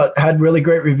hoped, but had really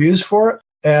great reviews for it.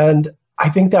 And I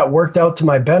think that worked out to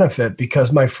my benefit,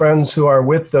 because my friends who are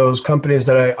with those companies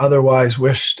that I otherwise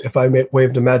wished, if I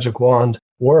waved a magic wand,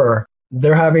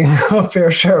 they're having a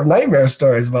fair share of nightmare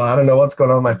stories. Well, I don't know what's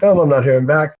going on in my film. I'm not hearing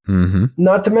back.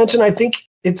 Not to mention, I think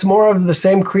it's more of the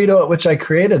same credo at which I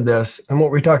created this. And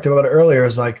what we talked about earlier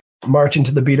is like marching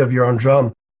to the beat of your own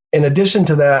drum. In addition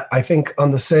to that, I think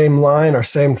on the same line or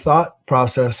same thought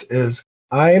process is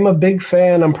I am a big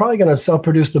fan. I'm probably going to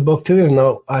self-produce the book too, even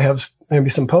though I have maybe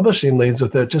some publishing leads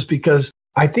with it, just because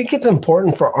I think it's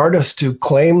important for artists to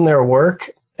claim their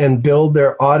work and build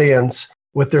their audience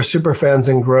with their super fans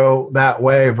and grow that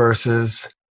way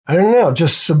versus, I don't know,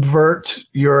 just subvert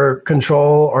your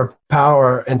control or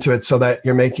power into it so that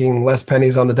you're making less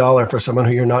pennies on the dollar for someone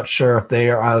who you're not sure if they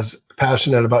are as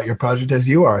passionate about your project as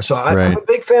you are. So I'm a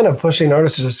big fan of pushing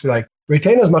artists to just be like,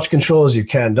 retain as much control as you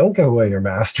can. Don't give away your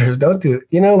masters. Don't do,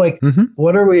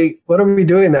 what are we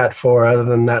doing that for, other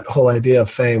than that whole idea of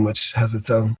fame, which has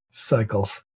its own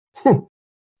cycles?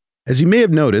 As you may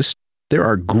have noticed, there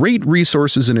are great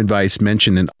resources and advice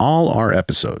mentioned in all our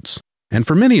episodes. And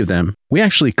for many of them, we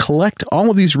actually collect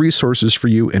all of these resources for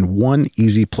you in one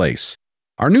easy place,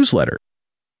 our newsletter.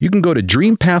 You can go to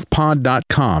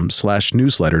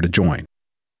dreampathpod.com/newsletter to join.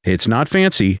 It's not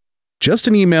fancy, just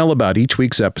an email about each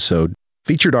week's episode,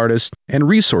 featured artists, and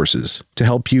resources to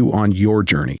help you on your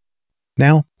journey.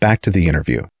 Now, back to the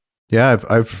interview. Yeah,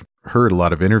 I've heard a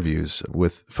lot of interviews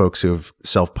with folks who have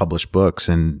self-published books,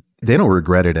 and they don't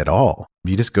regret it at all.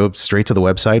 You just go straight to the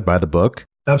website, buy the book.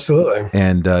 Absolutely.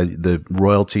 And the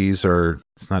royalties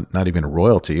it's not even a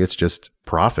royalty, it's just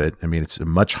profit. I mean, it's a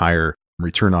much higher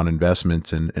return on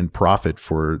investment and profit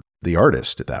for the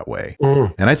artist that way.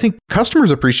 And I think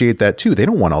customers appreciate that too. They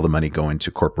don't want all the money going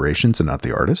to corporations and not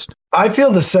the artist. I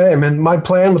feel the same. And my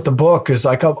plan with the book is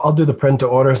like, I'll do the print to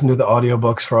orders and do the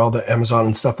audiobooks for all the Amazon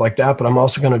and stuff like that. But I'm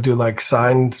also going to do like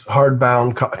signed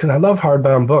hardbound, because I love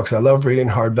hardbound books. I love reading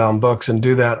hardbound books, and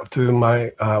do that through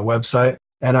my website.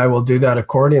 And I will do that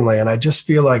accordingly. And I just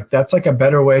feel like that's like a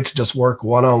better way to just work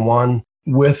one-on-one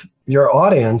with your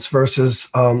audience versus,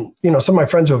 some of my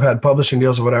friends who have had publishing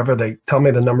deals or whatever, they tell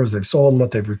me the numbers they've sold and what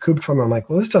they've recouped from. I'm like,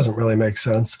 well, this doesn't really make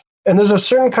sense. And there's a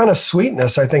certain kind of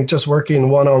sweetness, I think, just working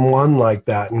one-on-one like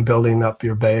that and building up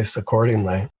your base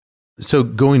accordingly. So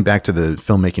going back to the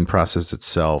filmmaking process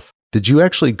itself, did you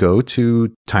actually go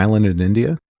to Thailand and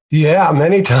India? Yeah,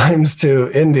 many times to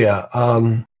India.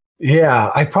 Yeah,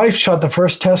 I probably shot the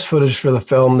first test footage for the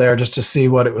film there just to see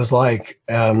what it was like.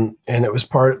 And it was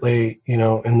partly,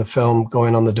 in the film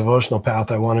going on the devotional path,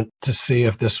 I wanted to see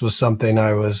if this was something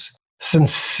I was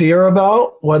sincere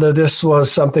about, whether this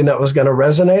was something that was going to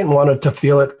resonate, and wanted to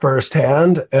feel it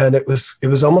firsthand. And it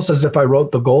was almost as if I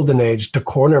wrote The Golden Age to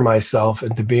corner myself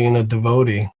into being a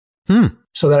devotee.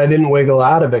 so that I didn't wiggle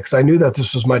out of it, because I knew that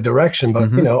this was my direction.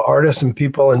 But, artists and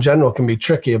people in general can be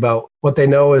tricky about what they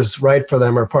know is right for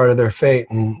them or part of their fate,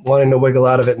 and wanting to wiggle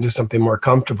out of it and do something more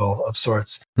comfortable of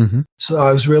sorts. So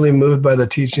I was really moved by the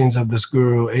teachings of this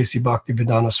guru, A.C.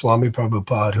 Bhaktivedanta Swami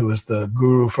Prabhupada, who was the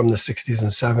guru from the 60s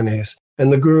and 70s,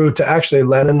 and the guru to actually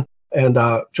Lenin and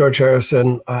George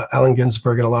Harrison, Allen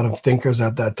Ginsberg, and a lot of thinkers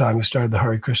at that time who started the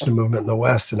Hare Krishna movement in the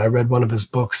West. And I read one of his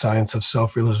books, Science of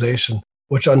Self-Realization,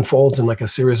 which unfolds in like a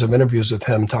series of interviews with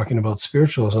him talking about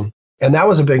spiritualism. And that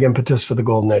was a big impetus for the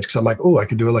Golden Age, because I'm like, I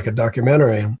could do like a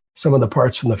documentary. And some of the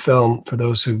parts from the film, for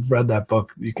those who've read that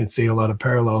book, you can see a lot of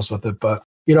parallels with it. But,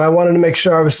 I wanted to make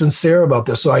sure I was sincere about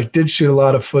this. So I did shoot a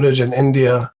lot of footage in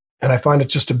India, and I find it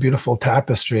just a beautiful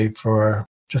tapestry for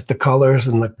just the colors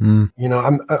and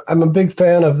I'm a big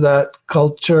fan of that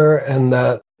culture and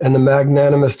the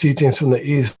magnanimous teachings from the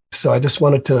East. So I just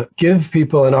wanted to give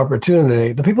people an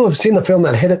opportunity. The people who've seen the film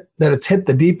that it's hit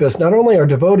the deepest, not only are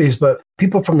devotees, but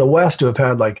people from the West who have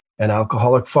had like an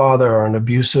alcoholic father or an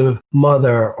abusive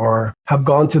mother, or have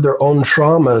gone through their own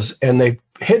traumas, and they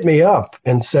hit me up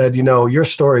and said, your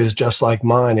story is just like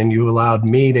mine, and you allowed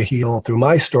me to heal through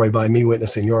my story by me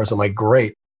witnessing yours. I'm like,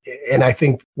 great. And I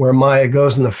think where Maya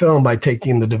goes in the film, by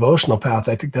taking the devotional path,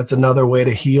 I think that's another way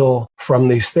to heal from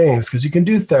these things, because you can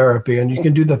do therapy and you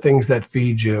can do the things that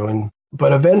feed you.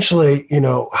 But eventually,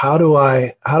 how do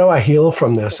I heal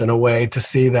from this in a way to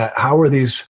see that how are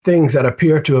these things that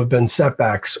appear to have been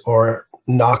setbacks or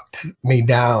knocked me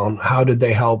down, how did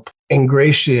they help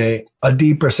ingratiate a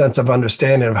deeper sense of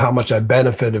understanding of how much I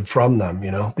benefited from them?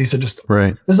 These are just,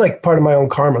 right. This is like part of my own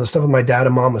karma. The stuff with my dad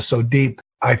and mom was so deep.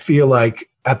 I feel like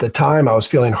at the time I was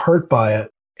feeling hurt by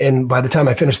it. And by the time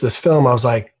I finished this film, I was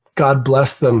like, God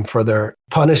bless them for their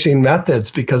punishing methods,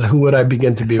 because who would I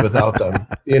begin to be without them?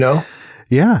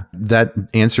 Yeah, that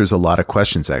answers a lot of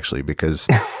questions, actually, because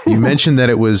you mentioned that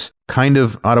it was kind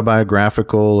of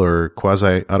autobiographical or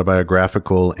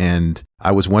quasi-autobiographical, and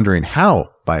I was wondering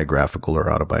how biographical or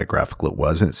autobiographical it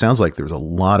was. And it sounds like there was a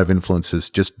lot of influences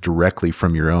just directly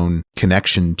from your own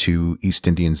connection to East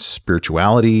Indian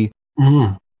spirituality,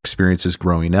 experiences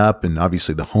growing up, and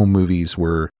obviously the home movies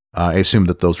were, I assume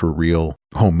that those were real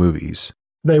home movies.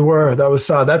 They were. That's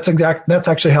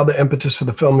actually how the impetus for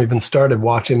the film even started,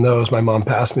 watching those. My mom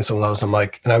passed me some of those. I'm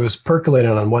like, and I was percolating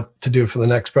on what to do for the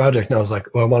next project. And I was like,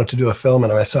 I wanted to do a film.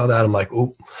 And I saw that, I'm like,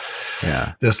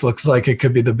 yeah, this looks like it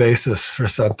could be the basis for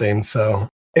something. So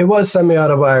it was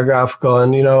semi-autobiographical.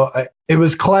 And, it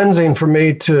was cleansing for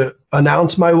me to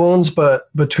announce my wounds.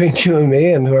 But between you and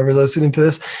me and whoever's listening to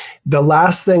this, the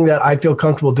last thing that I feel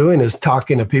comfortable doing is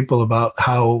talking to people about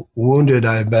how wounded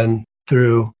I've been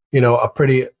through a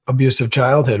pretty abusive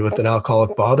childhood with an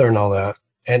alcoholic father and all that.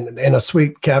 And a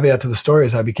sweet caveat to the story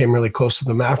is I became really close to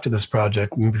them after this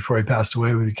project. And before he passed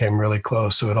away, we became really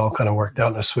close. So it all kind of worked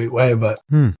out in a sweet way. But,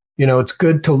 it's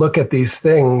good to look at these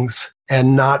things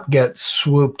and not get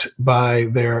swooped by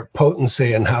their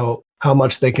potency and how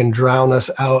much they can drown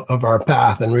us out of our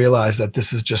path, and realize that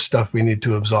this is just stuff we need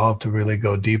to absolve to really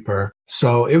go deeper.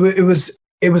 So it was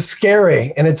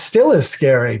scary, and it still is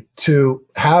scary to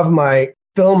have my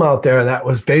film out there that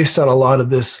was based on a lot of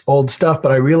this old stuff.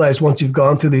 But I realized once you've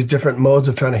gone through these different modes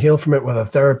of trying to heal from it, whether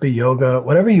therapy, yoga,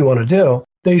 whatever you want to do,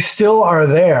 they still are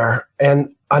there.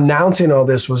 And announcing all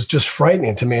this was just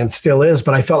frightening to me, and still is.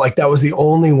 But I felt like that was the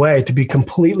only way to be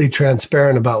completely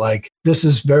transparent about, like, this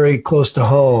is very close to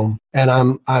home, and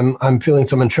I'm feeling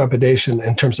some intrepidation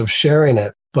in terms of sharing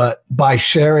it. But by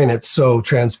sharing it so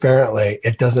transparently,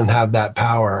 it doesn't have that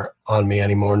power on me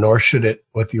anymore, nor should it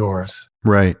with yours.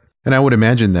 Right. And I would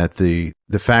imagine that the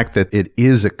fact that it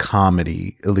is a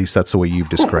comedy, at least that's the way you've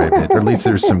described it, or at least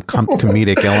there's some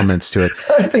comedic elements to it.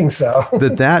 I think so.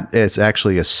 that is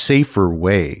actually a safer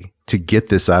way to get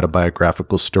this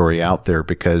autobiographical story out there,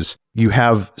 because you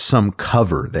have some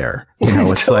cover there.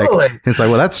 It's totally. it's like,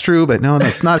 well, that's true, but no,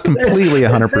 that's not completely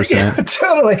 100%. Yeah,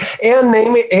 totally. And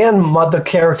naming the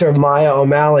character of Maya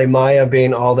O'Malley, Maya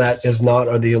being all that is not,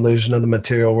 or the illusion of the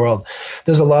material world.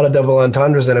 There's a lot of double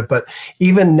entendres in it, but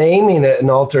even naming it an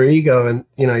alter ego, and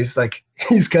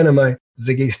he's kind of my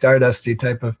Ziggy Stardusty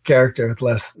type of character with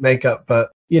less makeup,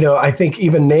 but I think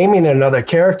even naming another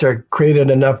character created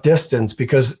enough distance,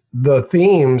 because the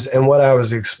themes and what I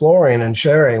was exploring and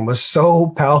sharing was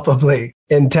so palpably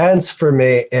intense for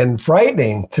me and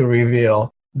frightening to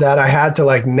reveal that I had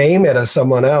to name it as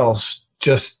someone else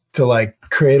just to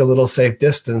create a little safe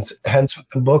distance, hence with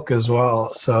the book as well.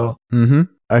 So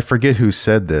I forget who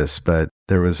said this, but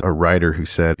there was a writer who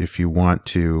said, if you want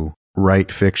to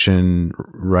write fiction,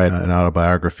 write an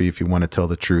autobiography. If you want to tell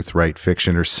the truth, write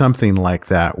fiction, or something like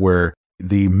that, where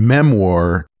the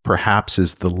memoir perhaps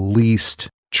is the least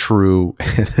true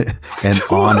and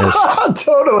honest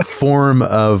Totally. form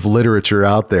of literature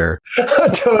out there.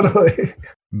 Totally.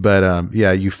 But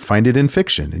yeah, you find it in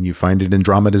fiction and you find it in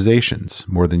dramatizations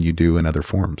more than you do in other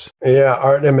forms. Yeah,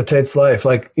 art imitates life.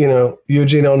 Like,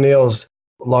 Eugene O'Neill's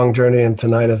Long Journey into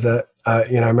Night is that, I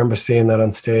remember seeing that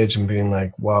on stage and being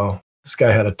like, wow, this guy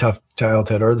had a tough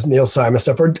childhood. Or this Neil Simon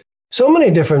stuff. Or so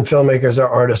many different filmmakers or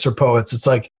artists or poets. It's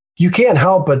like, you can't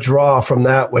help but draw from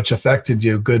that which affected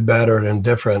you, good, bad, or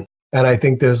indifferent. And I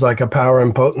think there's like a power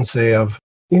and potency of,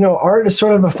 art is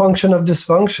sort of a function of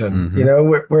dysfunction.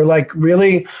 Mm-hmm. We're like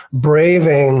really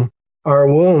braving our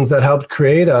wounds that helped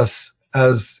create us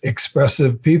as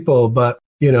expressive people. But,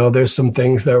 there's some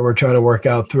things that we're trying to work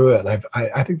out through it. And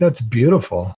I think that's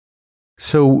beautiful.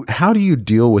 So how do you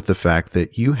deal with the fact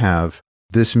that you have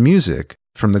this music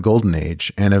from the Golden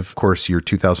Age, and of course your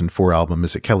 2004 album,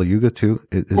 is it Kali Yuga too?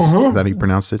 Is that how you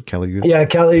pronounce it? Kali Yuga? Yeah,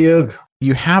 Kali Yuga.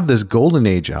 You have this Golden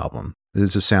Age album that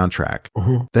is a soundtrack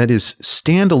that is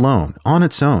standalone on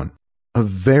its own, a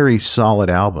very solid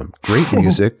album. Great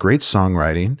music, great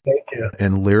songwriting. Thank you.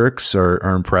 And lyrics are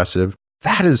impressive.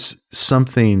 That is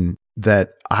something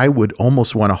that I would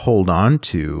almost want to hold on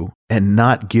to and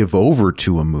not give over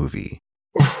to a movie.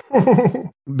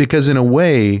 Because in a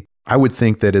way, I would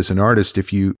think that as an artist,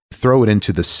 if you throw it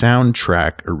into the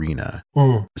soundtrack arena,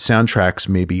 soundtracks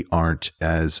maybe aren't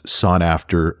as sought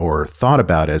after or thought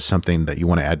about as something that you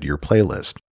want to add to your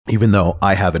playlist, even though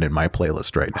I have it in my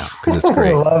playlist right now because it's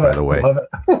great, by the way.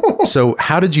 So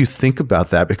how did you think about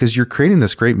that? Because you're creating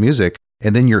this great music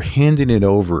and then you're handing it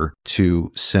over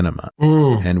to cinema.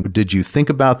 And did you think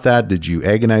about that? Did you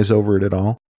agonize over it at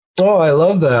all? Oh, I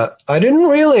love that. I didn't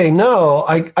really. No,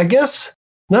 I guess...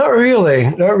 Not really.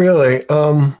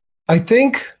 I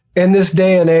think in this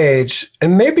day and age,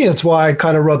 and maybe it's why I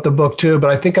kind of wrote the book too, but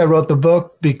I think I wrote the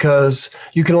book because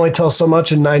you can only tell so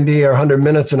much in 90 or 100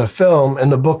 minutes in a film,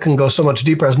 and the book can go so much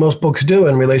deeper, as most books do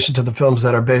in relation to the films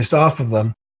that are based off of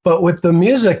them. But with the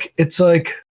music, it's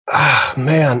like,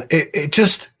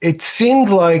 it seemed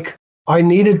like I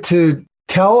needed to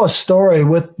tell a story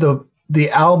with the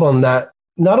album that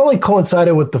not only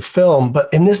coincided with the film,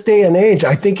 but in this day and age,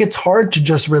 I think it's hard to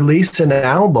just release an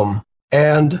album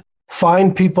and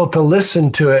find people to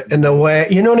listen to it in a way,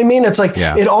 you know what I mean? It's like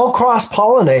It all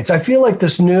cross-pollinates. I feel like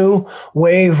this new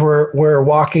wave we're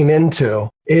walking into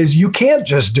is you can't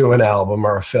just do an album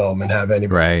or a film and have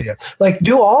anybody like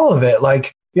do all of it.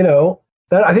 Like,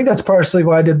 I think that's partially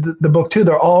why I did the book too.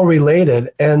 They're all related.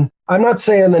 And I'm not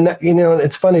saying that,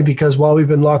 it's funny because while we've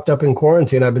been locked up in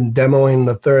quarantine, I've been demoing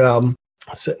the third album,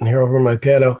 sitting here over my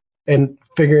piano and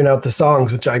figuring out the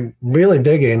songs, which I'm really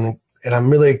digging. And I'm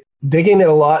really digging it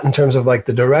a lot in terms of like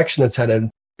the direction it's headed.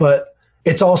 But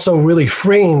it's also really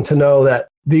freeing to know that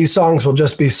these songs will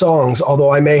just be songs,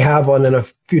 although I may have one in a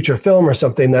future film or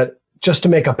something that just to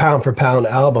make a pound for pound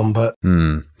album. But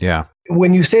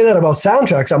when you say that about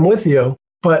soundtracks, I'm with you.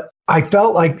 But I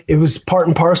felt like it was part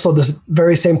and parcel of this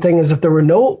very same thing as if there were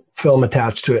no film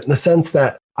attached to it, in the sense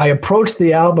that I approached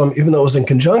the album, even though it was in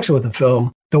conjunction with the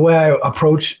film, the way I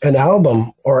approach an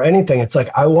album or anything. It's like,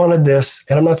 I wanted this,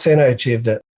 and I'm not saying I achieved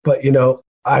it, but,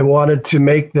 I wanted to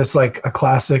make this like a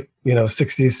classic,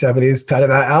 60s, 70s kind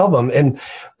of album. And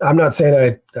I'm not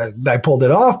saying I pulled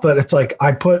it off, but it's like,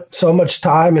 I put so much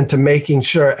time into making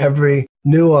sure every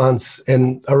nuance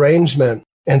and arrangement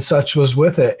and such was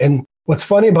with it. And what's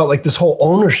funny about like this whole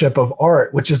ownership of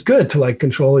art, which is good to like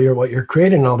control what you're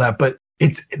creating and all that, but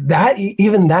it's that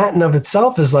even that in of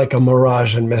itself is like a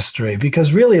mirage and mystery,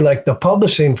 because really like the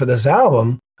publishing for this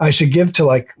album, I should give to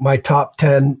like my top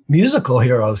 10 musical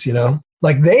heroes,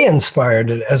 like they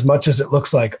inspired it as much as it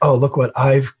looks like, oh, look what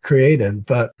I've created.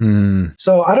 But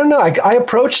so I don't know. I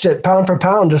approached it pound for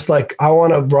pound, just like I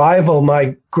want to rival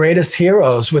my greatest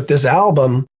heroes with this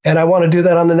album. And I want to do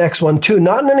that on the next one too,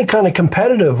 not in any kind of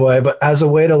competitive way, but as a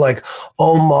way to like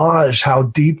homage how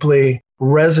deeply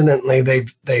resonantly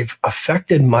they've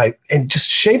affected and just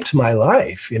shaped my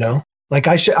life, like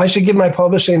I should give my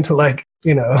publishing to like,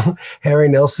 Harry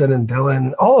Nilsson and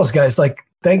Dylan, all those guys, like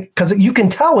because you can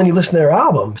tell when you listen to their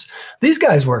albums, these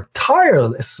guys work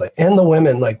tirelessly, and the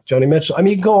women like Joni Mitchell. I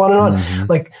mean, you can go on and on.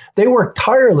 Like they work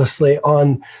tirelessly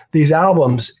on these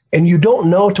albums, and you don't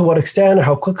know to what extent or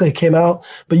how quickly it came out,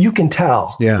 but you can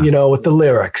tell, with the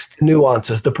lyrics, the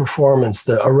nuances, the performance,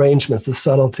 the arrangements, the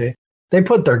subtlety. They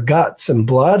put their guts and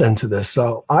blood into this.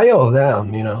 So I owe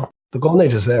them, the Golden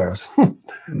Age is theirs.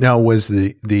 Now, was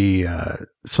the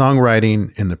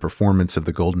songwriting and the performance of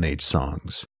the Golden Age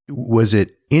songs, was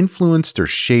it influenced or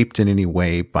shaped in any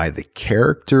way by the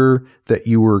character that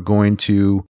you were going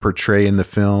to portray in the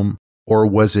film? Or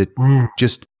was it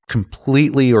just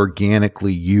completely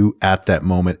organically you at that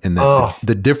moment. And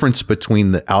the difference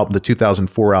between the album, the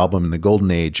 2004 album and the Golden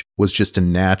Age, was just a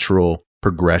natural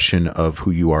progression of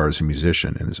who you are as a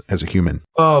musician and as a human.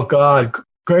 Oh, God.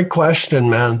 Great question,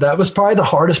 man. That was probably the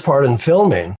hardest part in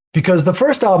filming, because the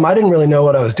first album, I didn't really know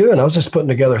what I was doing. I was just putting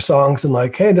together songs and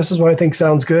like, hey, this is what I think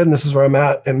sounds good. And this is where I'm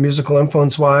at and musical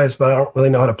influence wise, but I don't really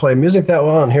know how to play music that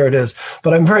well. And here it is.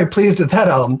 But I'm very pleased with that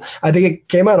album. I think it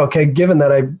came out okay, given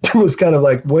that I was kind of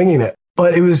like winging it.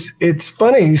 But it's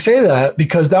funny you say that,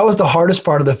 because that was the hardest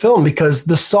part of the film, because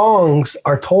the songs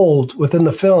are told within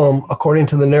the film according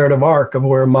to the narrative arc of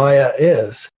where Maya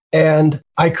is. And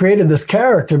I created this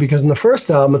character because in the first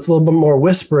album, it's a little bit more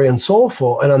whispery and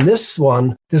soulful. And on this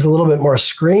one, there's a little bit more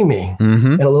screaming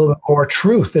and a little bit more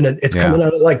truth. And it's coming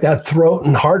out of like that throat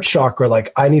and heart chakra,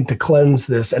 like I need to cleanse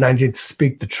this and I need to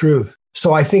speak the truth.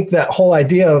 So I think that whole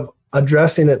idea of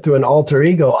addressing it through an alter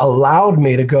ego allowed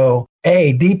me to go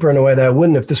deeper in a way that I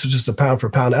wouldn't if this was just a pound for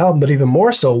pound album, but even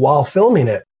more so while filming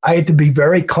it, I had to be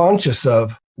very conscious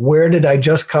of where did I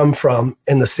just come from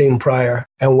in the scene prior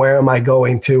and where am I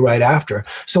going to right after?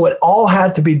 So it all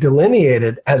had to be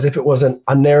delineated as if it wasn't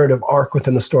a narrative arc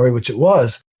within the story, which it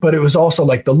was, but it was also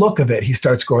like the look of it. He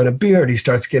starts growing a beard. He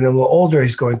starts getting a little older.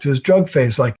 He's going through his drug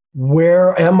phase. Like,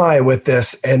 where am I with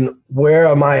this and where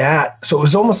am I at? So it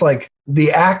was almost like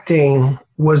the acting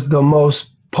was the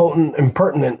most potent and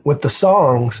pertinent with the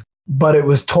songs, but it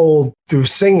was told through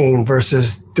singing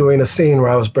versus doing a scene where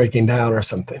I was breaking down or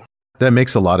something. That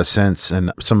makes a lot of sense.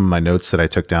 And some of my notes that I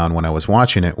took down when I was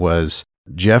watching it was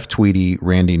Jeff Tweedy,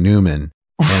 Randy Newman.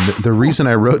 And the reason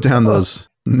I wrote down those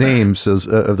names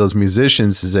of those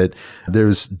musicians is that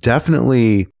there's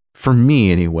definitely, for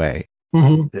me anyway,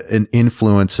 an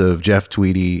influence of Jeff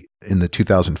Tweedy in the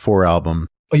 2004 album.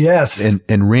 Yes.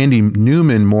 And Randy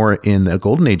Newman more in the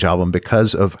Golden Age album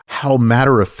because of how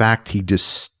matter of fact he just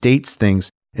states things.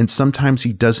 And sometimes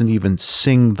he doesn't even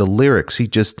sing the lyrics. He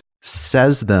just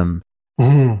says them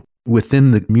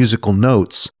within the musical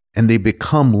notes and they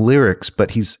become lyrics,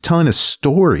 but he's telling a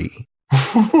story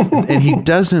and he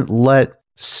doesn't let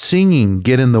singing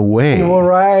get in the way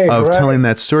of telling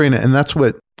that story. And that's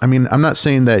what, I mean, I'm not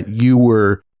saying that you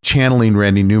were channeling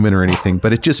Randy Newman or anything,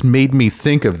 but it just made me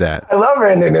think of that. I love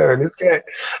Randy Newman. It's great.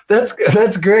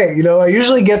 That's great. You know, I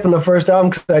usually get from the first album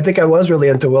because I think I was really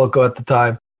into Wilco at the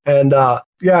time. And I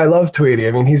love Tweedy.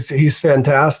 I mean, he's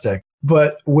fantastic.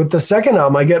 But with the second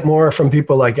album, I get more from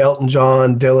people like Elton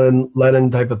John, Dylan,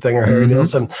 Lennon type of thing, or Harry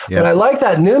Nilsson. Yeah. But I like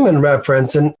that Newman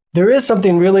reference. And there is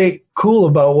something really cool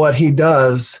about what he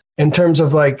does in terms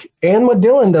of like, and what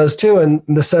Dylan does too, in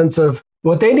the sense of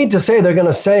what they need to say, they're going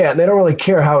to say it. And they don't really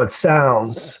care how it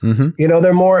sounds. You know,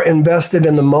 they're more invested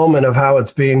in the moment of how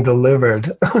it's being delivered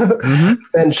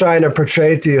than trying to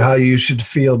portray to you how you should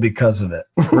feel because of it.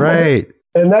 Right.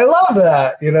 And I love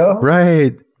that, you know?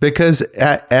 Right. Because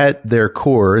at their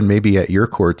core, and maybe at your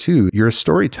core too, you're a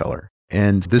storyteller.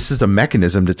 And this is a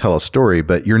mechanism to tell a story,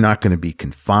 but you're not going to be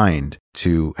confined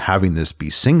to having this be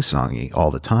sing-songy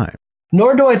all the time.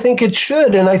 Nor do I think it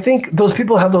should. And I think those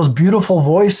people have those beautiful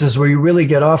voices where you really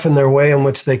get off in their way in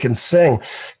which they can sing.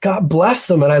 God bless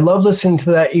them. And I love listening to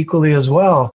that equally as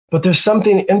well. But there's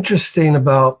something interesting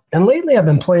about, and lately I've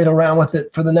been playing around with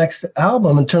it for the next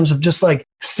album in terms of just like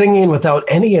singing without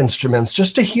any instruments,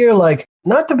 just to hear like,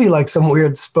 not to be like some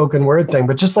weird spoken word thing,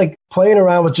 but just like playing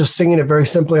around with just singing it very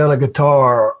simply on a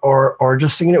guitar or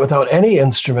just singing it without any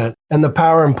instrument, and the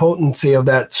power and potency of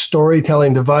that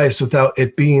storytelling device without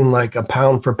it being like a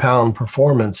pound for pound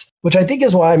performance, which I think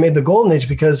is why I made the Golden Age,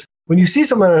 because when you see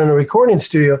someone in a recording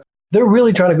studio, they're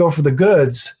really trying to go for the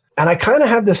goods. And I kind of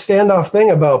have this standoff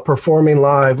thing about performing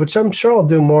live, which I'm sure I'll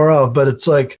do more of, but it's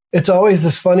like, it's always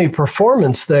this funny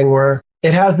performance thing where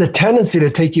it has the tendency to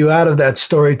take you out of that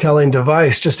storytelling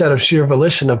device just out of sheer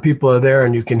volition of people are there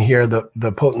and you can hear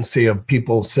the potency of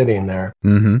people sitting there.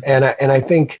 And I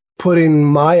think putting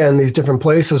Maya in these different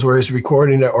places where he's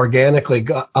recording it organically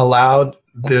allowed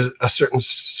there's a certain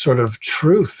sort of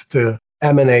truth to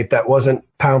emanate that wasn't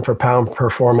pound for pound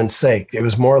performance sake. It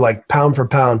was more like pound for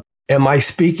pound. Am I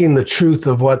speaking the truth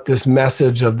of what this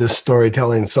message of this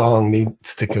storytelling song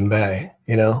needs to convey,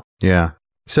 you know? Yeah.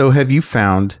 So have you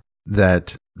found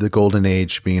that the Golden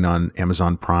Age being on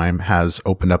Amazon Prime has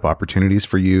opened up opportunities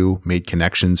for you, made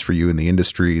connections for you in the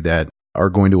industry that are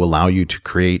going to allow you to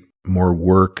create more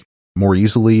work more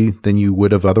easily than you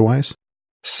would have otherwise?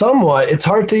 Somewhat. It's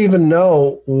hard to even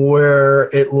know where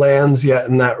it lands yet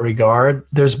in that regard.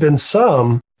 There's been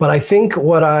some, but I think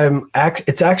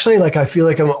it's actually like I feel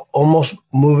like I'm almost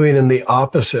moving in the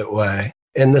opposite way,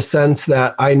 in the sense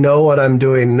that I know what I'm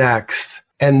doing next.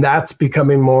 And that's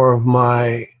becoming more of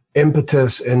my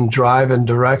impetus and drive and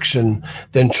direction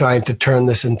than trying to turn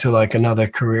this into like another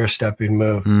career stepping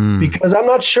move. Because I'm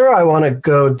not sure I want to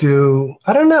go do,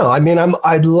 I don't know. I mean,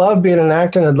 I'd love being an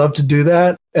actor and I'd love to do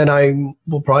that. And I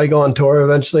will probably go on tour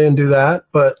eventually and do that.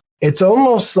 But it's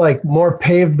almost like more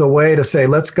paved the way to say,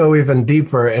 let's go even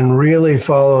deeper and really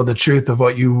follow the truth of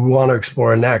what you want to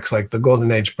explore next, like the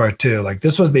Golden Age Part 2. Like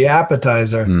this was the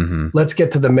appetizer. Let's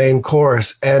get to the main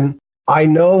course. And I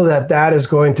know that that is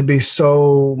going to be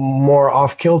so more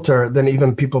off kilter than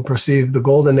even people perceive the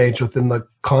Golden Age within the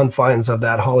confines of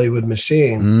that Hollywood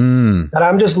machine. That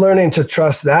I'm just learning to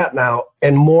trust that now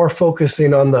and more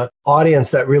focusing on the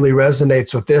audience that really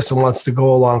resonates with this and wants to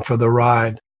go along for the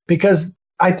ride. Because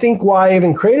I think why I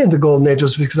even created the Golden Age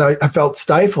was because I felt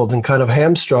stifled and kind of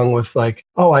hamstrung with like,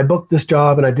 oh, I booked this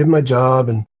job and I did my job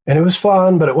and it was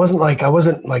fun, but it wasn't like, I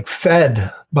wasn't like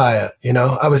fed by it. You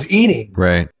know, I was eating.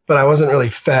 Right. But I wasn't really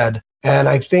fed. And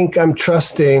I think I'm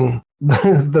trusting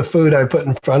the food I put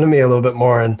in front of me a little bit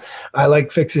more. And I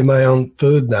like fixing my own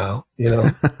food now, you know.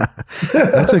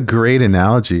 That's a great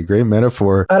analogy, great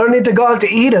metaphor. I don't need to go out to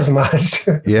eat as much.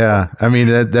 Yeah. I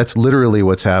mean, that's literally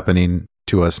what's happening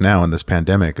to us now in this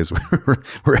pandemic is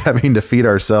we're having to feed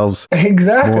ourselves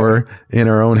exactly more in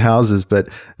our own houses. But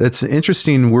that's an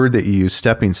interesting word that you use,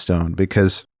 stepping stone,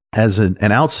 because as an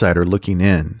outsider looking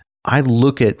in, I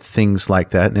look at things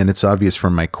like that, and it's obvious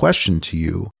from my question to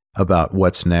you about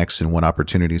what's next and what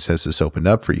opportunities has this opened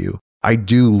up for you. I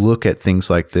do look at things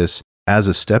like this as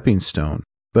a stepping stone.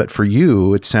 But for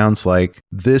you, it sounds like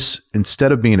this,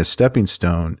 instead of being a stepping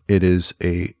stone, it is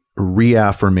a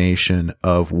reaffirmation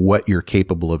of what you're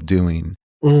capable of doing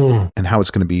and how it's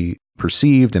going to be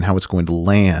perceived and how it's going to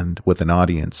land with an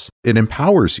audience. It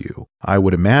empowers you, I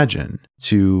would imagine,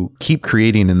 to keep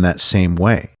creating in that same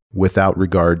way without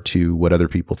regard to what other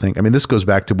people think. I mean, this goes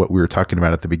back to what we were talking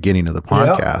about at the beginning of the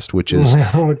podcast, which is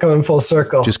we're coming full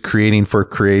circle. Just creating for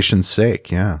creation's sake.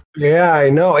 Yeah. Yeah, I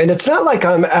know. And it's not like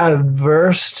I'm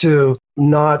adverse to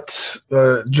not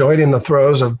joining the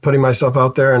throes of putting myself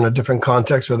out there in a different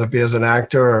context, whether it be as an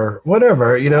actor or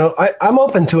whatever. You know, I'm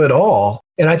open to it all.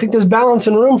 And I think there's balance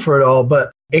and room for it all,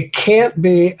 but it can't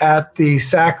be at the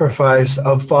sacrifice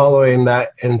of following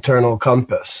that internal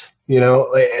compass, you know?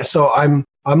 So I'm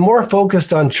more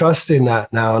focused on trusting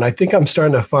that now. And I think I'm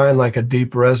starting to find like a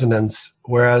deep resonance.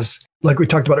 Whereas, like we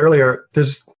talked about earlier,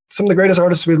 there's some of the greatest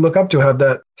artists we look up to have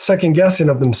that second guessing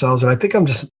of themselves. And I think I'm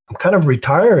kind of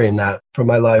retiring that from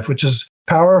my life, which is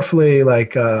powerfully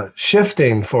like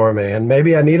shifting for me. And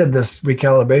maybe I needed this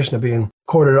recalibration of being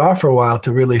quartered off for a while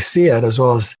to really see it, as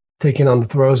well as taking on the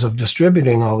throes of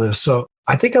distributing all this. So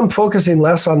I think I'm focusing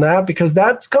less on that because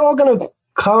that's all going to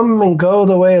come and go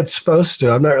the way it's supposed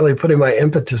to. I'm not really putting my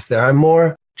impetus there. I'm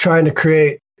more trying to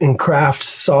create and craft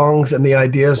songs and the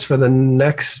ideas for the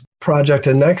next project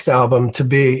and next album to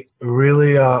be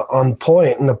really on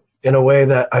point in a way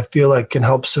that I feel like can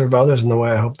help serve others in the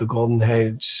way I hope the Golden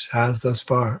Age has thus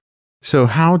far. So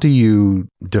how do you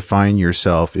define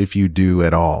yourself, if you do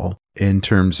at all, in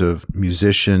terms of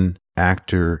musician,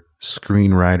 actor,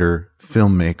 screenwriter,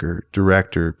 filmmaker,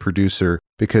 director, producer?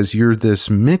 Because you're this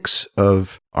mix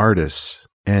of artists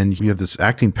and you have this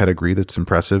acting pedigree that's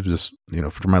impressive. Just, you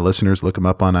know, for my listeners, look him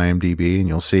up on IMDb and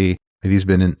you'll see that he's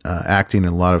been acting in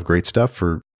a lot of great stuff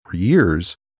for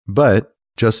years. But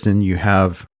Justin, you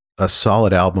have a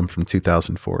solid album from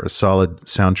 2004, a solid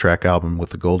soundtrack album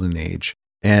with the Golden Age.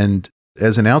 And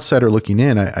as an outsider looking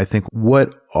in, I think,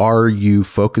 what are you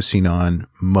focusing on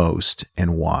most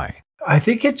and why? I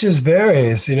think it just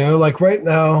varies, you know, like right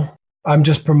now, I'm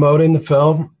just promoting the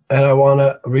film and I want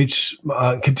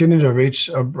to continue to reach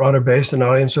a broader base and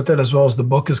audience with it, as well as the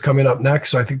book is coming up next.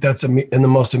 So I think that's in the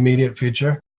most immediate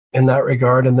future in that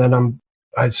regard. And then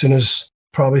as soon as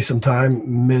probably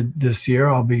sometime mid this year,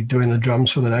 I'll be doing the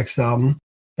drums for the next album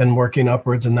and working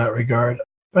upwards in that regard.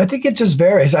 But I think it just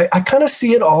varies. I kind of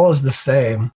see it all as the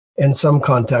same in some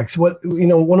contexts. One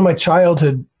of my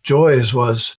childhood joys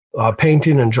was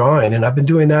painting and drawing. And I've been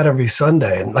doing that every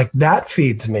Sunday. And like that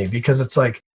feeds me because it's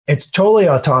like, it's totally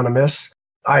autonomous.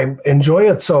 I enjoy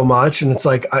it so much. And it's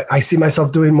like, I see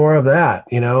myself doing more of that,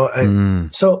 you know?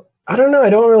 So I don't know.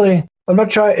 I'm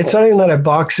not trying. It's not even that I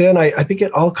box in. I think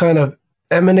it all kind of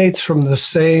emanates from the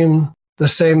same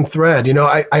thread. You know,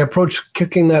 I approach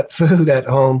cooking that food at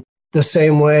home the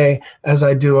same way as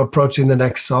I do approaching the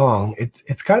next song.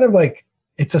 It's kind of like,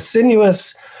 it's a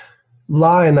sinuous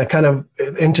line that kind of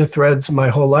interthreads my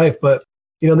whole life. But,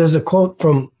 you know, there's a quote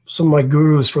from some of my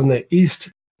gurus from the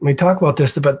East. We talk about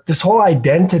this, but this whole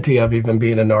identity of even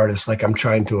being an artist, like I'm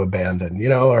trying to abandon, you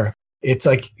know, or it's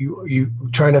like you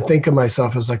trying to think of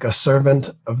myself as like a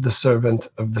servant of the servant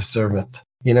of the servant.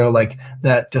 like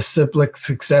that disciplic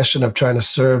succession of trying to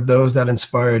serve those that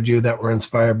inspired you, that were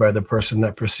inspired by the person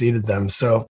that preceded them.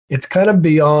 So it's kind of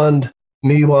beyond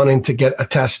me wanting to get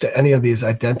attached to any of these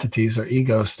identities or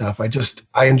ego stuff.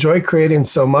 I enjoy creating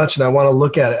so much, and I want to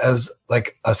look at it as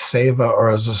like a seva or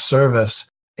as a service.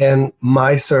 And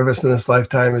my service in this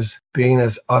lifetime is being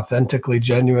as authentically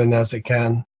genuine as it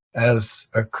can as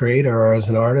a creator or as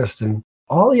an artist. And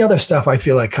all the other stuff I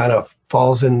feel like kind of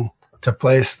falls into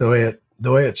place the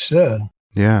way it should.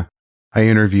 Yeah. I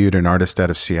interviewed an artist out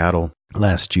of Seattle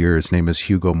last year. His name is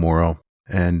Hugo Morrow,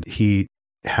 and he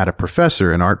had a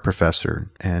professor, an art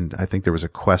professor, and I think there was a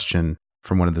question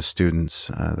from one of the students.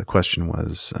 The question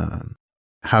was,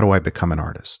 how do I become an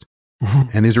artist?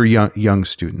 And these were young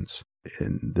students.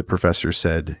 And the professor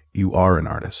said, you are an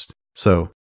artist.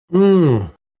 So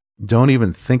don't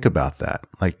even think about that.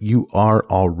 Like, you are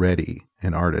already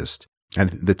an artist. And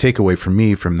the takeaway for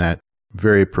me from that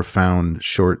very profound,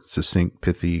 short, succinct,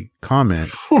 pithy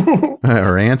comment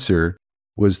or answer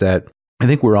was that I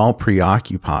think we're all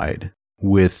preoccupied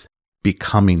with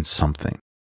becoming something.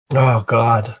 Oh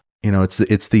God.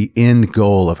 It's the end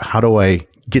goal of how do I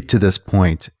get to this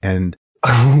point? And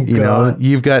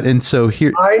you've got, and so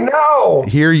here, I know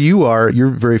here you are, you're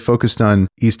very focused on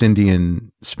East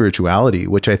Indian spirituality,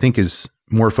 which I think is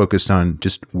more focused on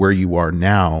just where you are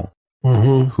now,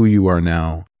 who you are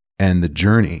now, and the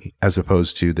journey as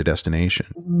opposed to the destination.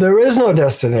 There is no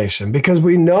destination, because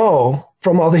we know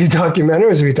from all these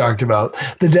documentaries we talked about,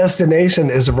 the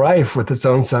destination is rife with its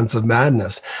own sense of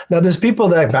madness. Now, there's people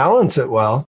that balance it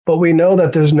well, but we know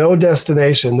that there's no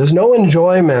destination. There's no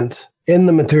enjoyment in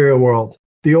the material world.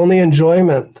 The only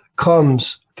enjoyment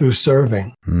comes through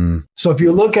serving. So if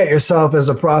you look at yourself as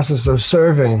a process of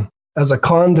serving, as a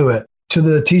conduit to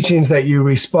the teachings that you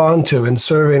respond to, and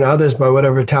serving others by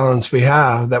whatever talents we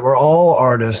have, that we're all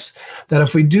artists, that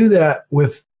if we do that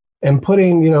with, and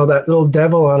putting, that little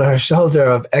devil on our shoulder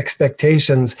of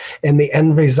expectations and the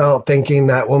end result, thinking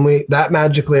that when that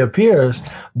magically appears,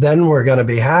 then we're going to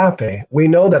be happy. We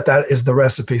know that is the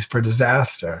recipe for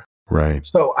disaster. Right.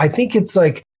 So I think it's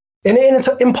like, and it's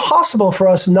impossible for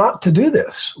us not to do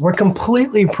this. We're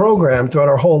completely programmed throughout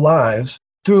our whole lives,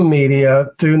 through media,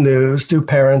 through news, through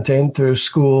parenting, through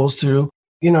schools, through,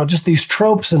 just these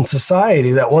tropes in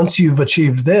society that once you've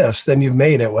achieved this, then you've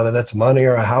made it, whether that's money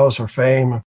or a house or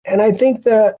fame. And I think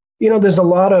that, there's a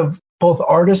lot of both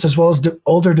artists as well as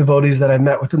older devotees that I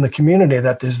met within the community,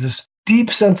 that there's this deep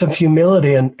sense of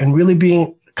humility and really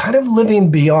being kind of living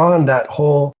beyond that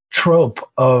whole trope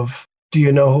of, do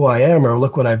you know who I am? Or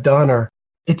look what I've done. Or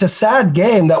it's a sad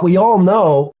game that we all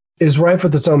know is rife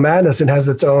with its own madness and has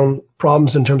its own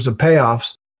problems in terms of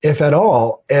payoffs, if at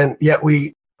all. And yet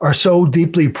we are so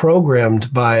deeply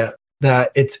programmed by it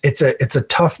that it's a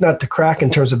tough nut to crack in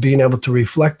terms of being able to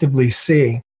reflectively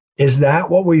see, is that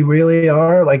what we really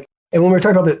are? Like, and when we're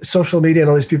talking about the social media and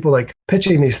all these people like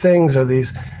pitching these things or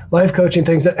these life coaching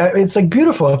things, it's like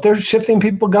beautiful. If they're shifting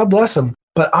people, God bless them.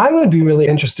 But I would be really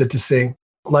interested to see,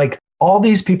 like, all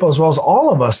these people as well as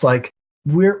all of us, like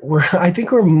I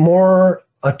think we're more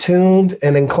attuned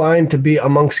and inclined to be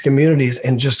amongst communities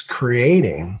and just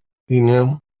creating,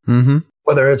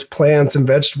 whether it's plants and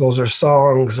vegetables or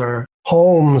songs or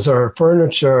homes or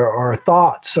furniture or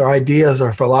thoughts or ideas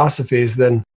or philosophies,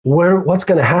 then what's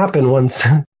going to happen once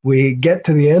we get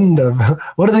to the end of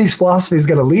what are these philosophies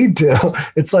going to lead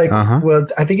to? It's like, well,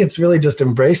 I think it's really just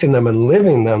embracing them and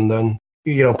living them, then,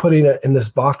 putting it in this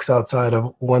box outside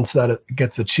of once that it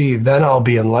gets achieved, then I'll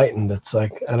be enlightened. It's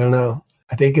like, I don't know.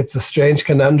 I think it's a strange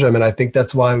conundrum. And I think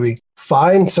that's why we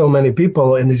find so many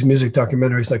people in these music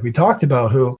documentaries like we talked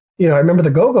about who, I remember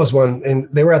the Go-Go's one, and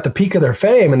they were at the peak of their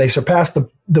fame and they surpassed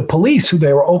the Police who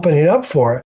they were opening up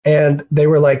for. And they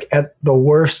were like at the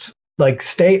worst like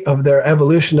state of their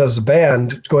evolution as a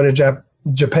band, going to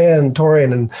Japan,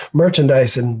 touring and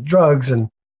merchandise and drugs. And,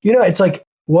 it's like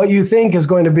what you think is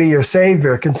going to be your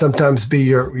savior can sometimes be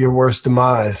your worst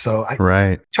demise. So I'm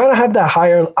trying to have that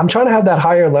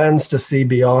higher lens to see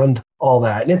beyond all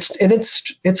that. And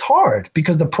it's hard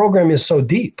because the program is so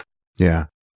deep. Yeah.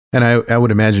 And I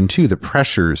would imagine too, the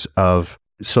pressures of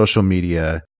social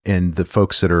media and the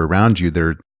folks that are around you,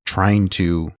 they're trying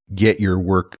to get your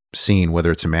work seen,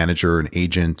 whether it's a manager, an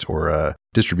agent, or a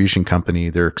distribution company.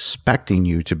 They're expecting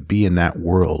you to be in that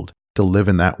world, to live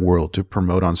in that world, to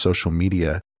promote on social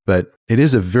media. But it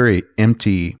is a very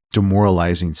empty,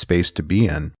 demoralizing space to be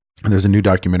in. And there's a new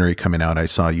documentary coming out. I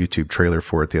saw a YouTube trailer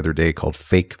for it the other day called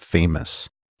Fake Famous.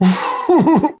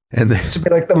 And it should be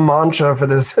like the mantra for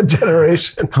this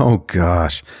generation. Oh,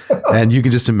 gosh. And you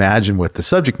can just imagine what the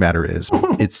subject matter is.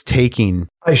 It's taking...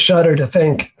 I shudder to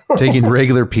think. taking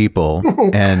regular people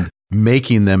and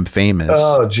making them famous.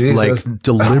 Oh, Jesus. Like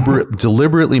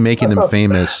deliberately making them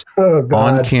famous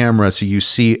on camera. So you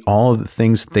see all of the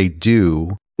things that they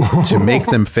do to make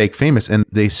them fake famous. And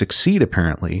they succeed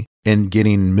apparently in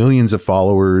getting millions of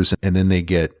followers. And then they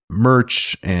get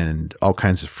merch and all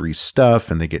kinds of free stuff.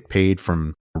 And they get paid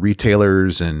from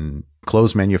retailers and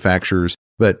clothes manufacturers.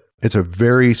 But it's a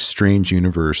very strange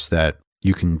universe that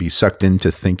you can be sucked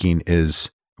into thinking is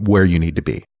where you need to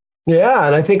be. Yeah,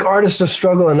 and I think artists just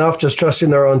struggle enough just trusting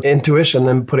their own intuition,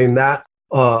 then putting that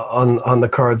on the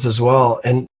cards as well.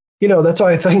 And, that's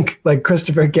why I think like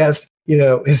Christopher Guest,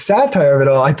 his satire of it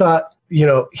all, I thought,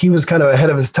 he was kind of ahead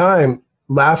of his time,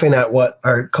 laughing at what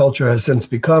our culture has since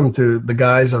become through the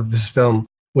guise of his film,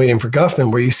 Waiting for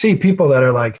Guffman, where you see people that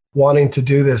are like wanting to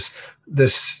do this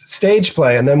stage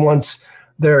play. And then once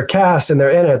they're cast and they're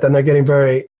in it, then they're getting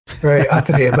very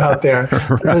uppity about their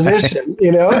position,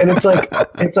 and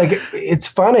it's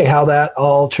funny how that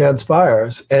all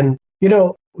transpires. And,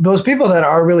 those people that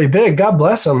are really big, God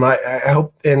bless them. I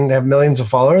hope and have millions of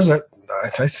followers.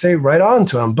 I say right on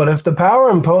to them. But if the power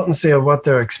and potency of what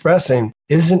they're expressing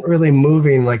isn't really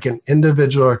moving like an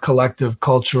individual or collective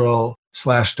cultural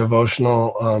 /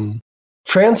 devotional,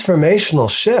 transformational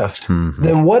shift,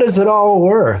 then what is it all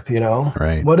worth?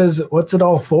 Right. What's it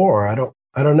all for? I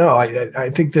don't know. I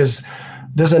think there's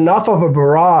enough of a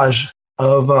barrage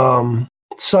of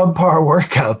subpar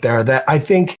work out there that I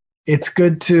think it's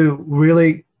good to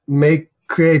really make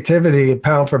creativity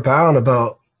pound for pound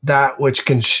about that which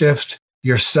can shift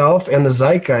yourself and the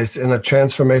zeitgeist in a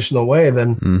transformational way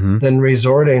than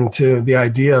resorting to the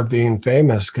idea of being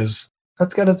famous, because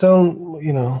that's got its own,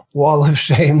 wall of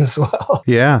shame as well.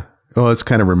 Yeah. Well, it's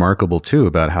kind of remarkable too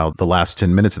about how the last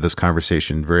 10 minutes of this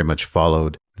conversation very much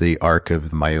followed the arc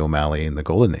of Maya O'Malley in the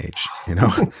Golden Age.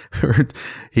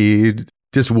 He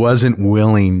just wasn't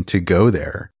willing to go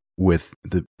there with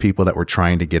the people that were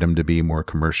trying to get him to be more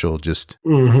commercial, just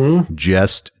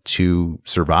to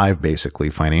survive basically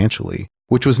financially,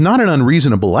 which was not an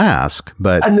unreasonable ask.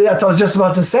 But and that's what I was just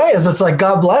about to say, is it's like,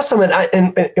 God bless him.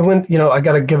 And when, I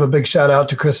got to give a big shout out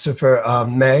to Christopher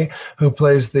May, who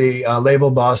plays the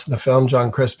label boss in the film, John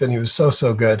Crispin. He was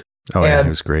so good. Oh, yeah, he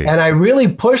was great. And I really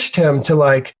pushed him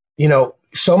to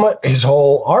so much, his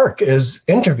whole arc is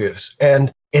interviews.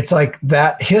 And it's like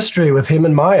that history with him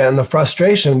and Maya and the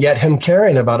frustration, yet him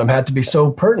caring about him had to be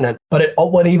so pertinent. But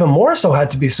what even more so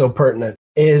had to be so pertinent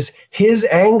is his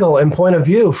angle and point of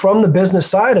view from the business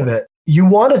side of it. You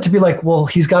want it to be like, well,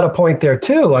 he's got a point there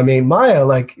too. I mean, Maya,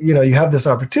 you have this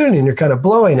opportunity and you're kind of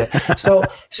blowing it. So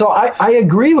I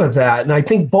agree with that. And I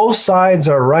think both sides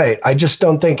are right. I just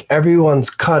don't think everyone's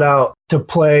cut out to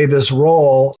play this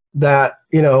role that,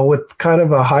 with kind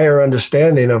of a higher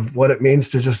understanding of what it means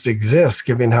to just exist,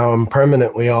 given how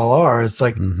impermanent we all are. It's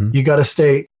like, you got to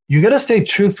stay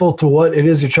truthful to what it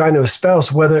is you're trying to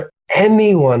espouse, whether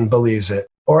anyone believes it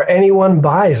or anyone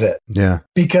buys it. Yeah.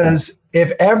 Because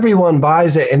if everyone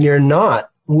buys it and you're not,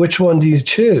 which one do you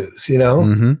choose?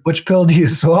 Which pill do you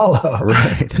swallow?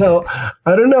 Right. So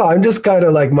I don't know. I'm just kind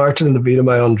of like marching to the beat of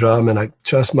my own drum, and I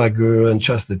trust my guru and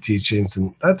trust the teachings.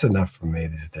 And that's enough for me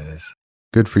these days.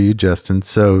 Good for you, Justin.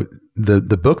 So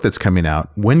the book that's coming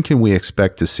out, when can we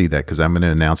expect to see that? Because I'm going to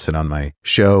announce it on my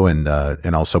show and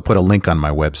also put a link on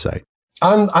my website.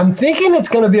 I'm thinking it's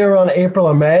going to be around April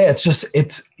or May. It's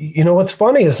what's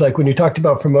funny is like when you talked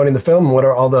about promoting the film, what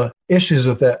are all the issues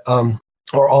with it,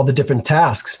 or all the different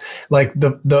tasks? Like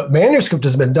the manuscript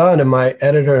has been done and my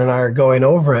editor and I are going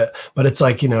over it, but it's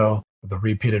like, the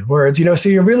repeated words, so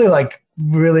you're really,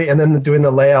 and then doing the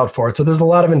layout for it. So there's a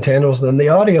lot of intangibles, then the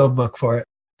audio book for it.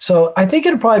 So I think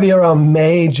it'll probably be around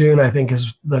May, June, I think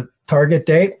is the target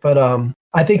date. But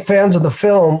I think fans of the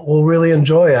film will really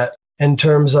enjoy it in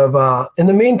terms of, in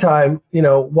the meantime,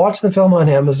 watch the film on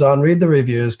Amazon, read the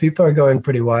reviews. People are going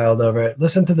pretty wild over it.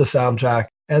 Listen to the soundtrack.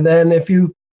 And then if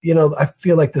I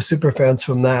feel like the super fans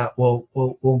from that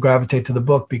will gravitate to the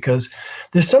book, because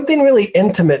there's something really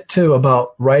intimate too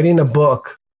about writing a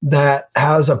book that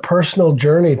has a personal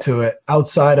journey to it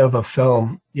outside of a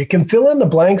film. You can fill in the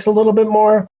blanks a little bit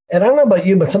more. And I don't know about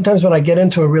you, but sometimes when I get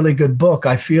into a really good book,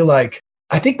 I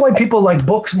think why people like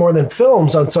books more than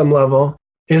films on some level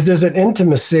is there's an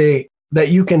intimacy that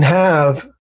you can have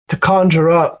to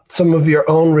conjure up some of your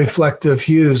own reflective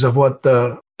hues of what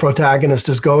the protagonist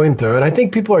is going through. And I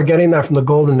think people are getting that from the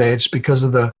Golden Age because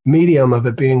of the medium of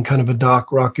it being kind of a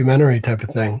rockumentary type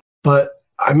of thing. But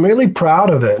I'm really proud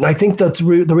of it. And I think that's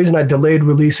the reason I delayed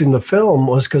releasing the film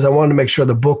was because I wanted to make sure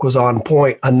the book was on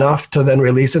point enough to then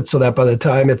release it so that by the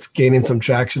time it's gaining some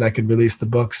traction, I could release the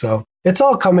book. So it's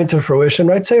all coming to fruition,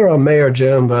 right? Say around May or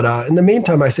June. But in the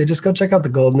meantime, I say just go check out The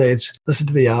Golden Age, listen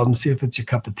to the album, see if it's your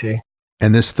cup of tea.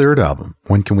 And this third album,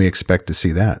 when can we expect to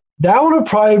see that? That one would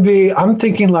probably be, I'm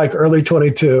thinking like early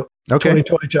 22. Okay.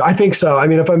 2022. I think so. I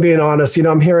mean, if I'm being honest,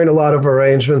 I'm hearing a lot of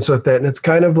arrangements with it, and it's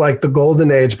kind of like the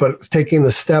golden age, but it's taking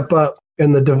the step up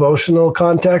in the devotional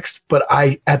context. But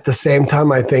at the same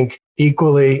time, I think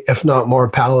equally, if not more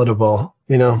palatable,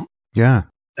 Yeah.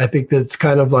 I think that's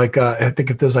kind of like, I think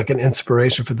if there's like an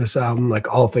inspiration for this album,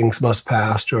 like All Things Must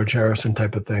Pass, George Harrison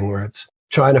type of thing, where it's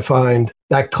trying to find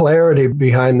that clarity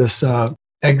behind this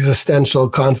existential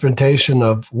confrontation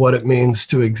of what it means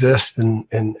to exist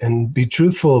and be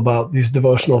truthful about these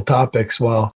devotional topics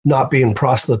while not being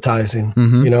proselytizing,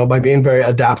 by being very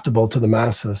adaptable to the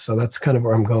masses. So that's kind of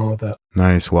where I'm going with it.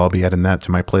 Nice. Well, I'll be adding that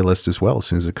to my playlist as well as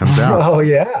soon as it comes out. Oh,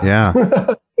 yeah.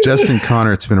 Yeah. Justin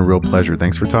Connor, it's been a real pleasure.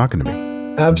 Thanks for talking to me.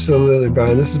 Absolutely,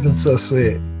 Brian. This has been so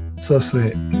sweet. So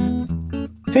sweet.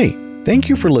 Hey, thank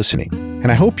you for listening,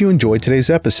 and I hope you enjoyed today's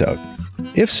episode.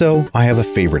 If so, I have a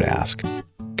favor to ask.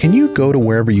 Can you go to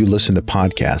wherever you listen to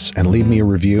podcasts and leave me a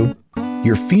review?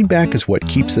 Your feedback is what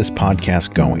keeps this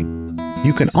podcast going.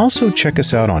 You can also check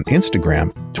us out on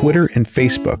Instagram, Twitter, and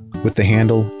Facebook with the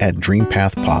handle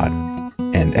 @DreamPathPod.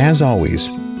 And as always,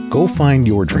 go find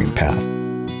your dream path.